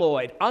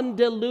 unalloyed,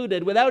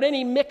 undiluted, without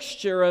any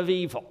mixture of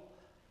evil.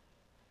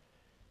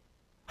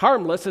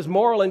 Harmless is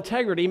moral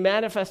integrity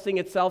manifesting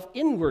itself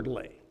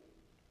inwardly.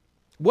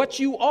 What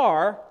you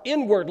are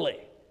inwardly.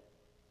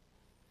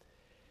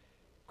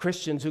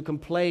 Christians who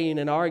complain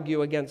and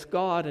argue against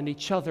God and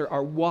each other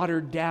are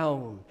watered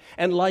down.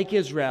 And like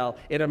Israel,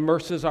 it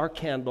immerses our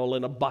candle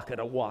in a bucket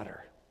of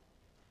water.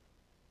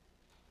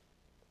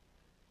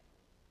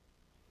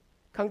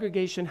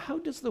 Congregation, how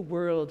does the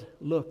world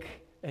look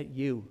at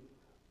you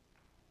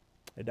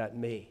and at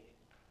me?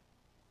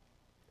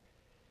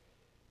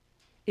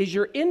 Is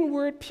your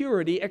inward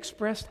purity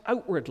expressed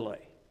outwardly?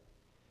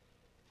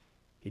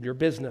 In your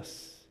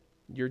business,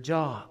 your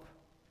job,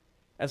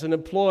 as an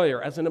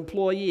employer, as an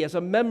employee, as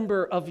a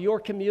member of your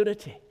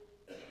community?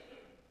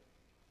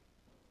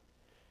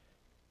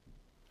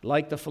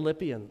 Like the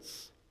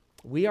Philippians,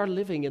 we are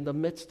living in the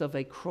midst of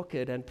a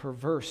crooked and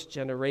perverse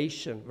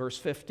generation. Verse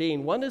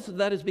 15, one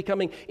that is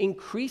becoming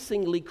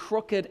increasingly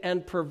crooked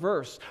and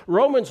perverse.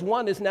 Romans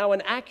 1 is now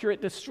an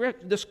accurate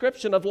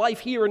description of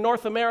life here in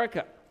North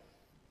America.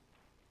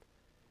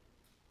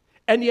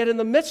 And yet in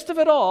the midst of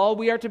it all,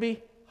 we are to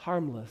be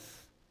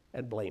harmless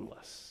and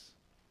blameless.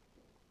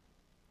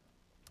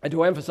 And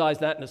to emphasize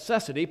that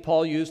necessity,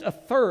 Paul used a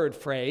third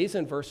phrase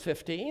in verse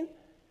 15.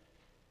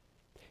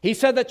 He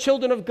said that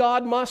children of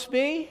God must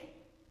be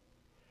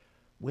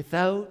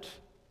without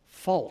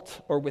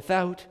fault or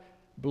without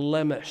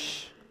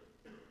blemish.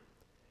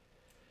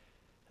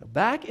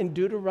 Back in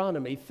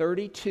Deuteronomy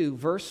 32,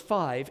 verse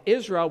 5,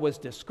 Israel was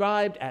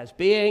described as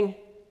being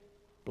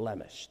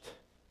blemished.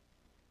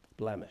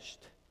 Blemished.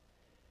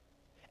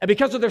 And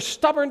because of their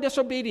stubborn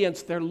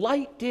disobedience, their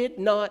light did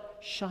not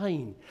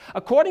shine.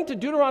 According to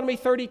Deuteronomy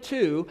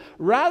 32,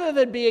 rather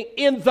than being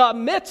in the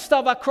midst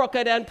of a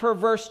crooked and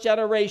perverse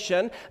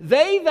generation,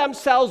 they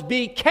themselves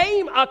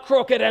became a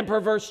crooked and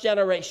perverse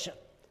generation.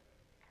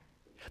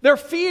 Their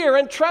fear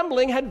and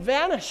trembling had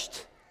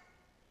vanished.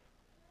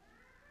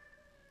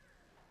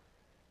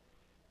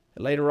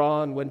 Later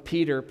on, when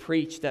Peter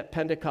preached at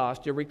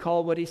Pentecost, you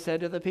recall what he said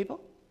to the people?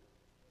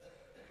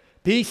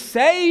 Be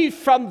saved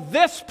from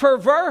this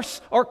perverse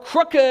or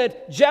crooked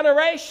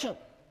generation.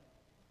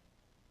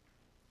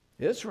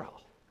 Israel.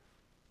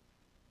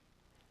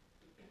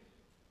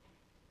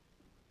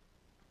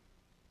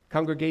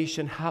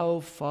 Congregation,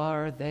 how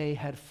far they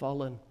had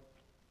fallen.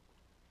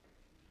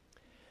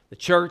 The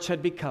church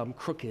had become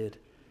crooked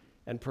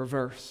and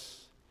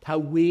perverse. How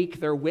weak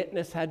their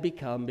witness had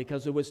become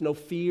because there was no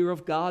fear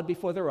of God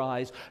before their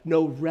eyes,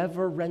 no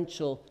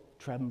reverential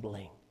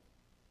trembling.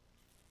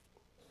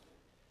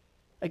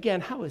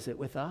 Again, how is it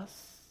with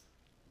us?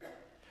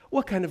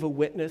 What kind of a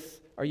witness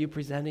are you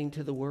presenting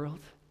to the world?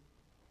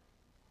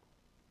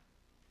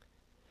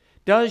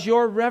 Does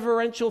your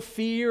reverential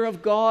fear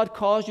of God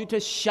cause you to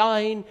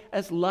shine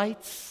as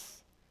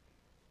lights?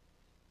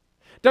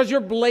 Does your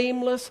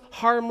blameless,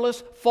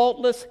 harmless,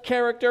 faultless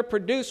character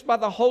produced by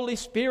the Holy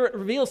Spirit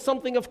reveal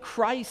something of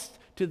Christ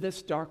to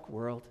this dark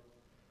world?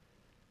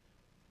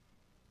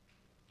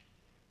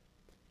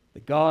 The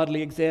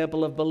godly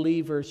example of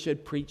believers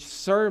should preach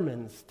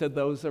sermons to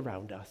those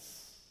around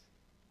us.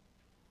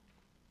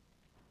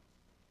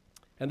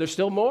 And there's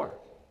still more.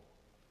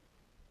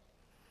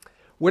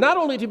 We're not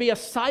only to be a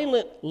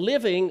silent,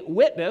 living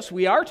witness,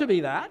 we are to be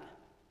that,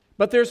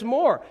 but there's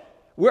more.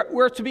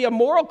 We're to be a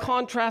moral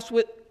contrast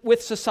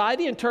with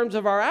society in terms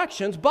of our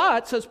actions,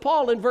 but, says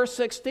Paul in verse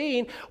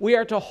 16, we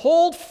are to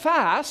hold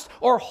fast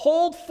or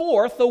hold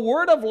forth the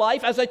word of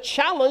life as a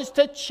challenge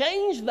to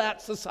change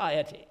that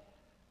society.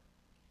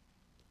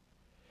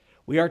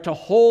 We are to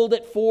hold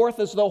it forth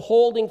as though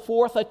holding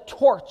forth a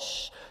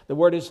torch. The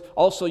word is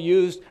also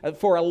used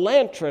for a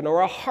lantern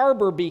or a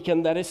harbor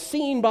beacon that is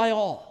seen by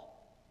all.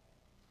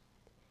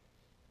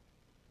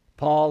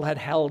 Paul had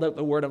held out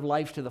the word of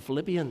life to the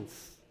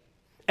Philippians.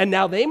 And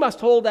now they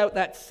must hold out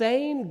that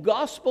same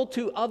gospel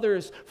to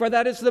others, for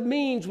that is the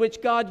means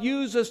which God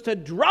uses to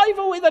drive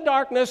away the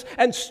darkness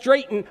and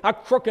straighten a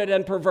crooked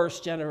and perverse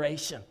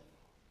generation.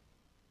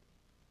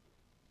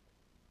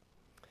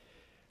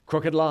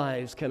 Crooked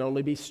lives can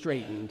only be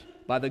straightened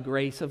by the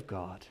grace of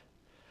God.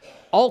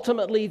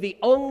 Ultimately, the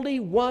only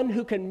one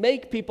who can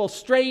make people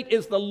straight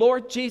is the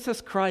Lord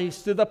Jesus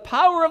Christ through the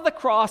power of the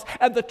cross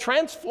and the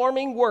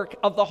transforming work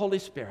of the Holy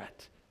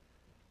Spirit.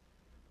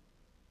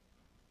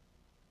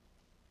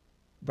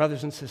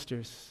 Brothers and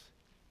sisters,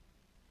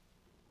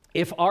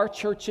 if our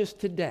churches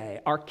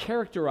today are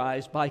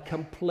characterized by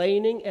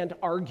complaining and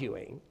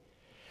arguing,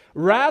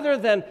 rather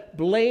than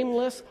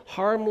blameless,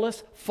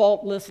 harmless,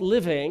 faultless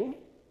living,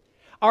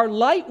 our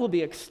light will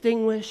be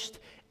extinguished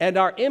and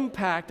our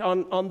impact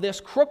on this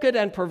crooked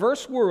and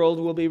perverse world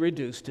will be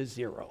reduced to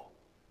zero.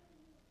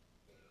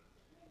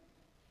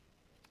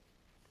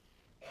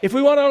 If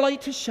we want our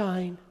light to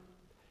shine,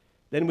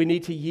 then we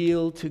need to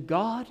yield to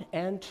God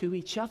and to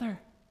each other.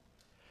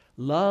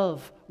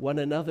 Love one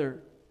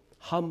another,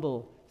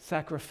 humble,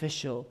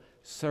 sacrificial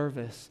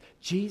service.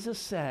 Jesus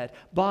said,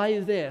 "By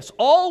this,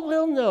 all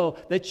will know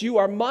that you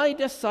are my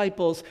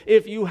disciples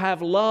if you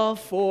have love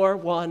for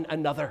one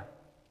another."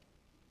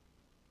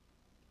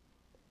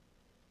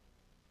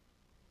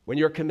 When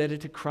you're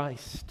committed to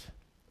Christ,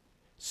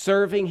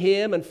 serving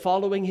Him and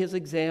following His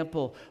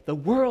example, the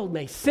world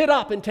may sit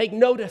up and take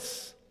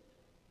notice.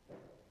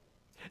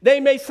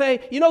 They may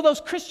say, you know, those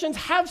Christians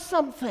have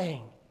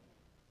something.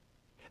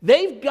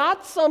 They've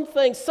got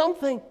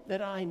something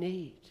that I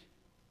need.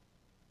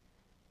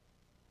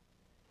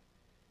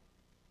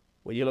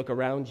 When you look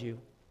around you,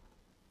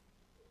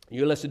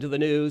 you listen to the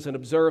news and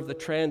observe the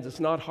trends, it's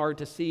not hard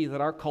to see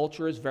that our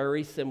culture is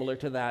very similar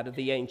to that of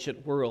the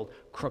ancient world,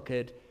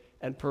 crooked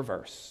and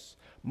perverse,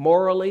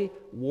 morally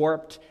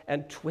warped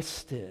and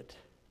twisted.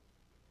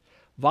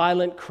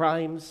 Violent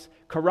crimes,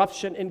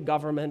 corruption in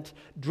government,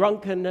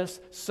 drunkenness,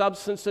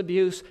 substance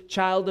abuse,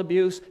 child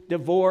abuse,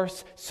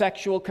 divorce,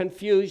 sexual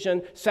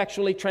confusion,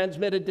 sexually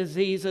transmitted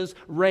diseases,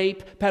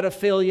 rape,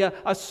 pedophilia,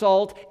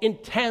 assault,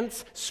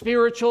 intense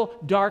spiritual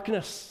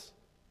darkness.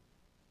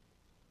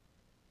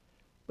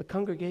 The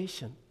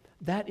congregation,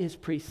 that is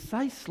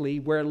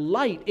precisely where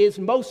light is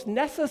most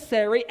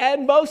necessary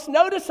and most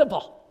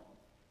noticeable.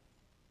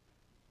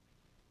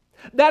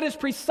 That is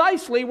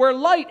precisely where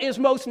light is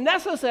most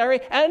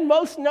necessary and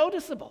most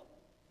noticeable.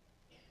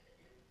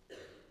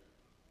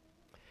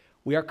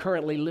 We are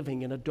currently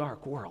living in a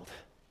dark world.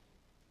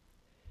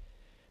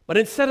 But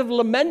instead of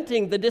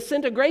lamenting the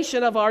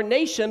disintegration of our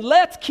nation,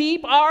 let's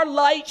keep our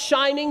light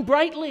shining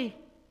brightly.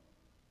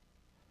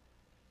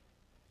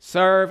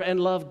 Serve and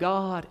love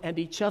God and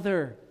each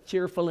other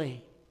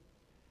cheerfully.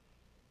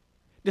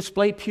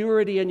 Display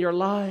purity in your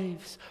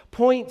lives.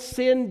 Point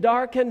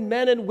sin-darkened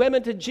men and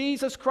women to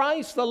Jesus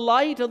Christ, the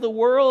light of the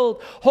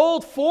world.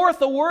 Hold forth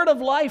the word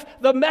of life,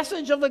 the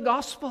message of the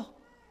gospel.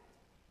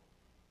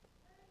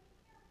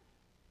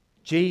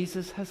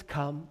 Jesus has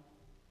come.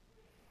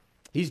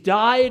 He's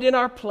died in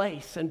our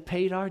place and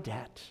paid our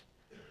debt.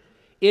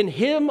 In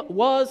Him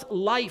was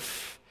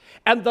life,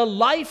 and the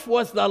life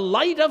was the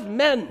light of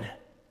men.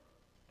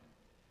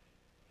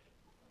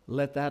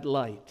 Let that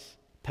light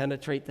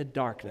penetrate the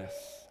darkness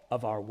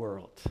of our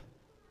world.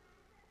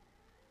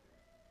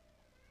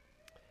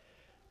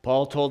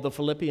 Paul told the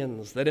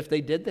Philippians that if they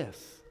did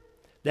this,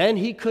 then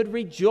he could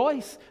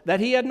rejoice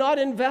that he had not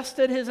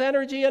invested his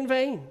energy in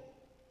vain.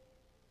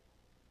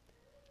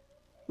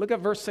 Look at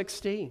verse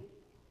 16.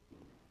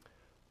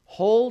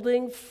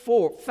 Holding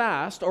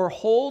fast or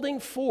holding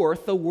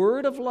forth the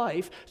word of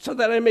life, so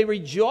that I may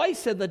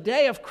rejoice in the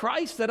day of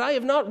Christ, that I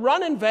have not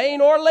run in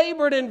vain or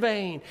labored in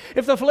vain.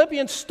 If the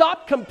Philippians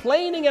stopped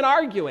complaining and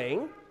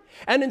arguing,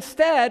 and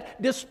instead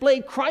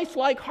displayed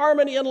Christ-like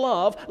harmony and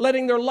love,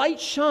 letting their light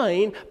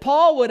shine,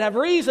 Paul would have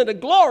reason to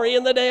glory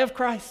in the day of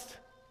Christ.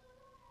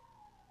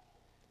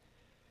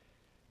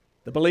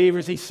 The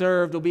believers he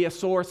served will be a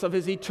source of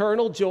his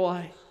eternal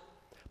joy.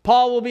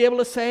 Paul will be able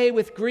to say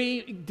with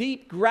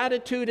deep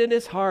gratitude in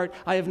his heart,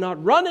 I have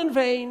not run in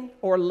vain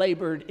or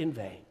labored in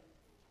vain.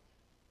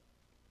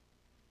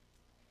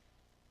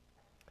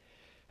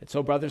 And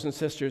so, brothers and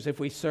sisters, if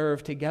we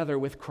serve together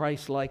with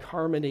Christ-like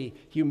harmony,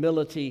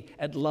 humility,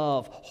 and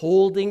love,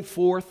 holding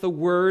forth the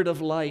word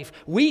of life,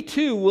 we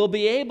too will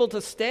be able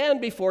to stand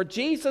before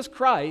Jesus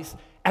Christ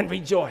and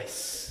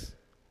rejoice.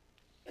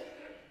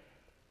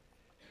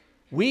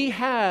 We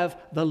have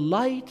the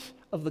light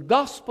of the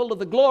gospel of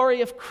the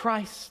glory of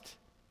Christ.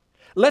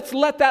 Let's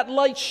let that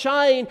light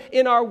shine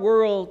in our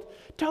world.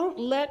 Don't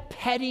let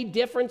petty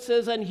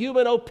differences and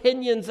human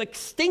opinions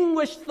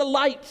extinguish the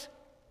light.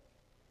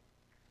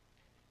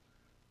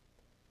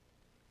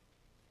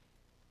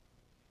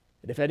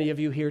 And if any of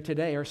you here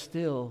today are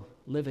still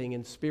living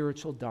in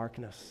spiritual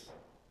darkness,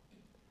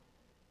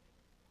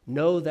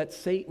 know that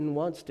Satan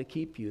wants to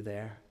keep you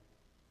there.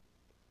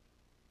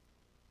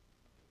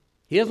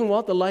 He doesn't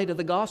want the light of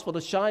the gospel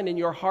to shine in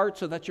your heart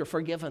so that you're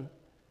forgiven.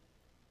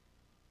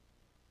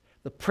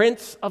 The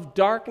prince of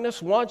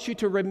darkness wants you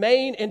to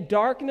remain in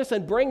darkness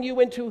and bring you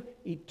into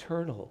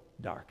eternal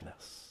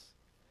darkness.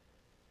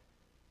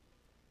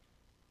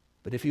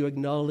 But if you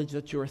acknowledge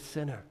that you're a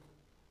sinner,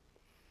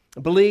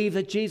 believe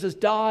that Jesus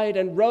died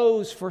and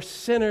rose for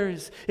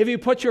sinners, if you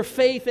put your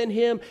faith in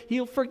him,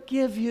 he'll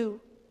forgive you,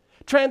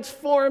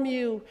 transform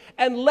you,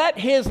 and let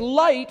his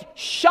light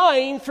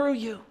shine through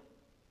you.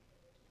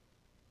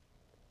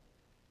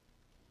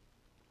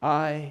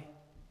 I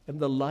am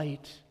the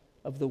light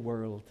of the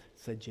world,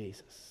 said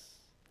Jesus.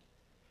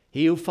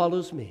 He who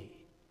follows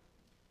me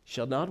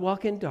shall not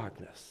walk in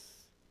darkness,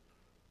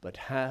 but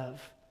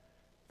have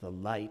the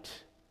light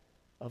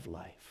of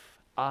life.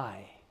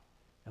 I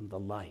am the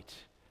light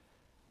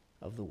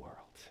of the world.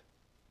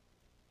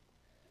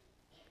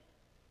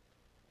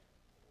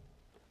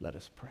 Let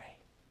us pray.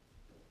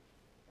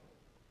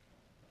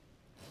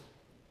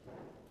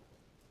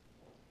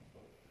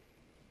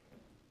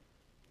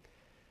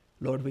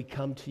 Lord, we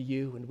come to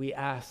you and we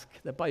ask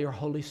that by your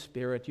Holy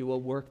Spirit you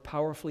will work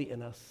powerfully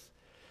in us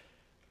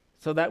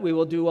so that we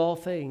will do all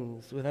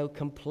things without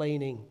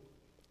complaining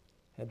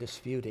and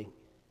disputing,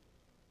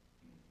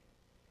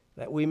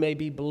 that we may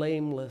be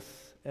blameless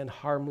and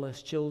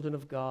harmless children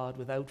of God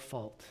without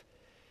fault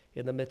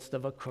in the midst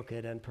of a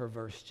crooked and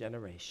perverse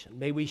generation.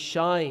 May we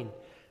shine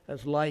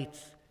as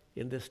lights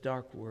in this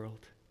dark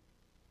world.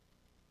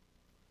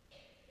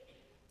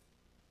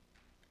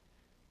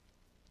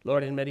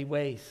 Lord, in many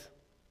ways,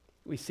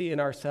 we see in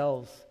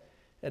ourselves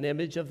an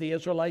image of the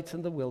Israelites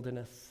in the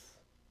wilderness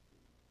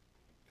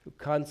who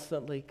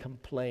constantly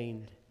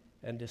complained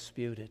and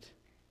disputed.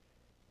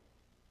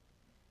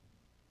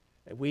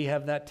 And we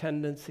have that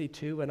tendency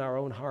too in our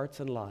own hearts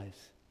and lives.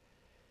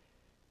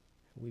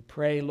 We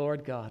pray,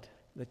 Lord God,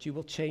 that you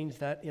will change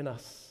that in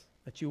us,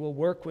 that you will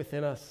work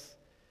within us,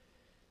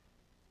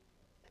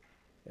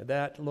 and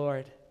that,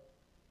 Lord,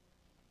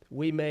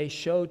 we may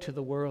show to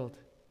the world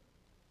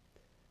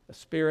a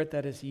spirit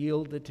that is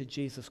yielded to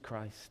Jesus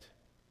Christ.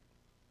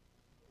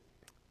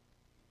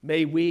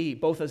 May we,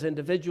 both as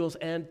individuals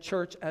and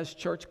church as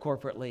church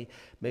corporately,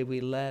 may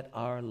we let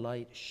our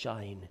light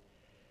shine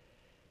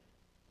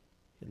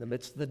in the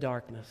midst of the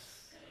darkness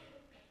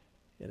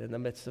and in the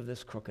midst of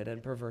this crooked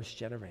and perverse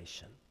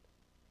generation.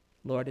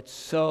 Lord, it's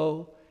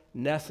so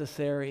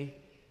necessary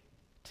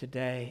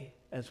today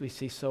as we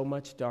see so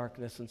much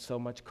darkness and so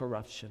much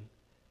corruption.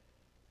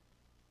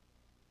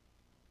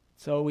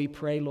 So we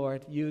pray,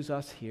 Lord, use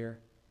us here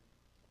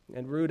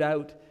and root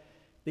out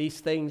these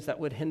things that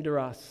would hinder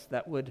us,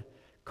 that would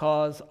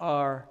cause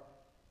our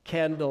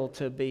candle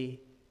to be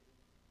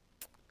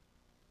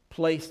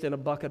placed in a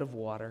bucket of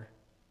water.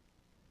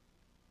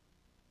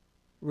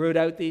 Root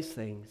out these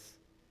things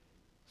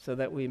so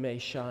that we may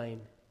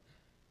shine,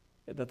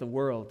 that the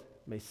world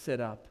may sit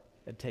up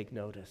and take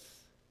notice.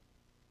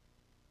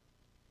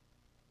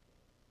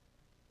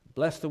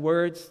 Bless the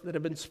words that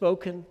have been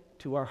spoken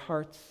to our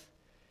hearts.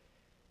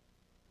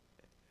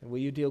 And will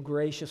you deal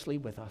graciously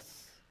with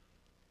us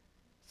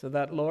so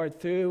that, Lord,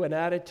 through an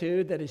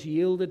attitude that is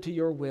yielded to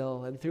your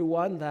will and through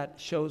one that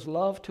shows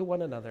love to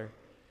one another,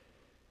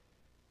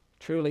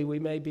 truly we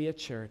may be a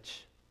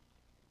church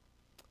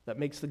that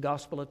makes the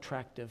gospel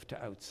attractive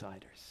to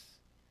outsiders.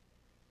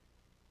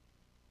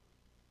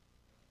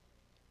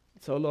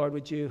 So, Lord,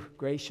 would you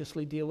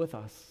graciously deal with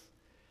us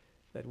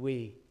that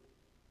we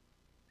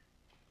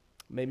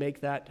may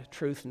make that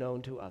truth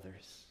known to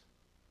others.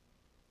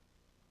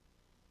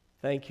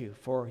 Thank you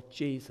for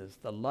Jesus,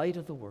 the light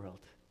of the world.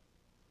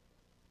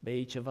 May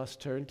each of us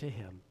turn to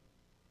him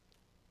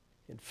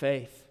in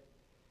faith,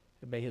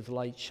 and may his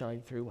light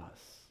shine through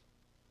us.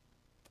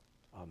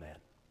 Amen.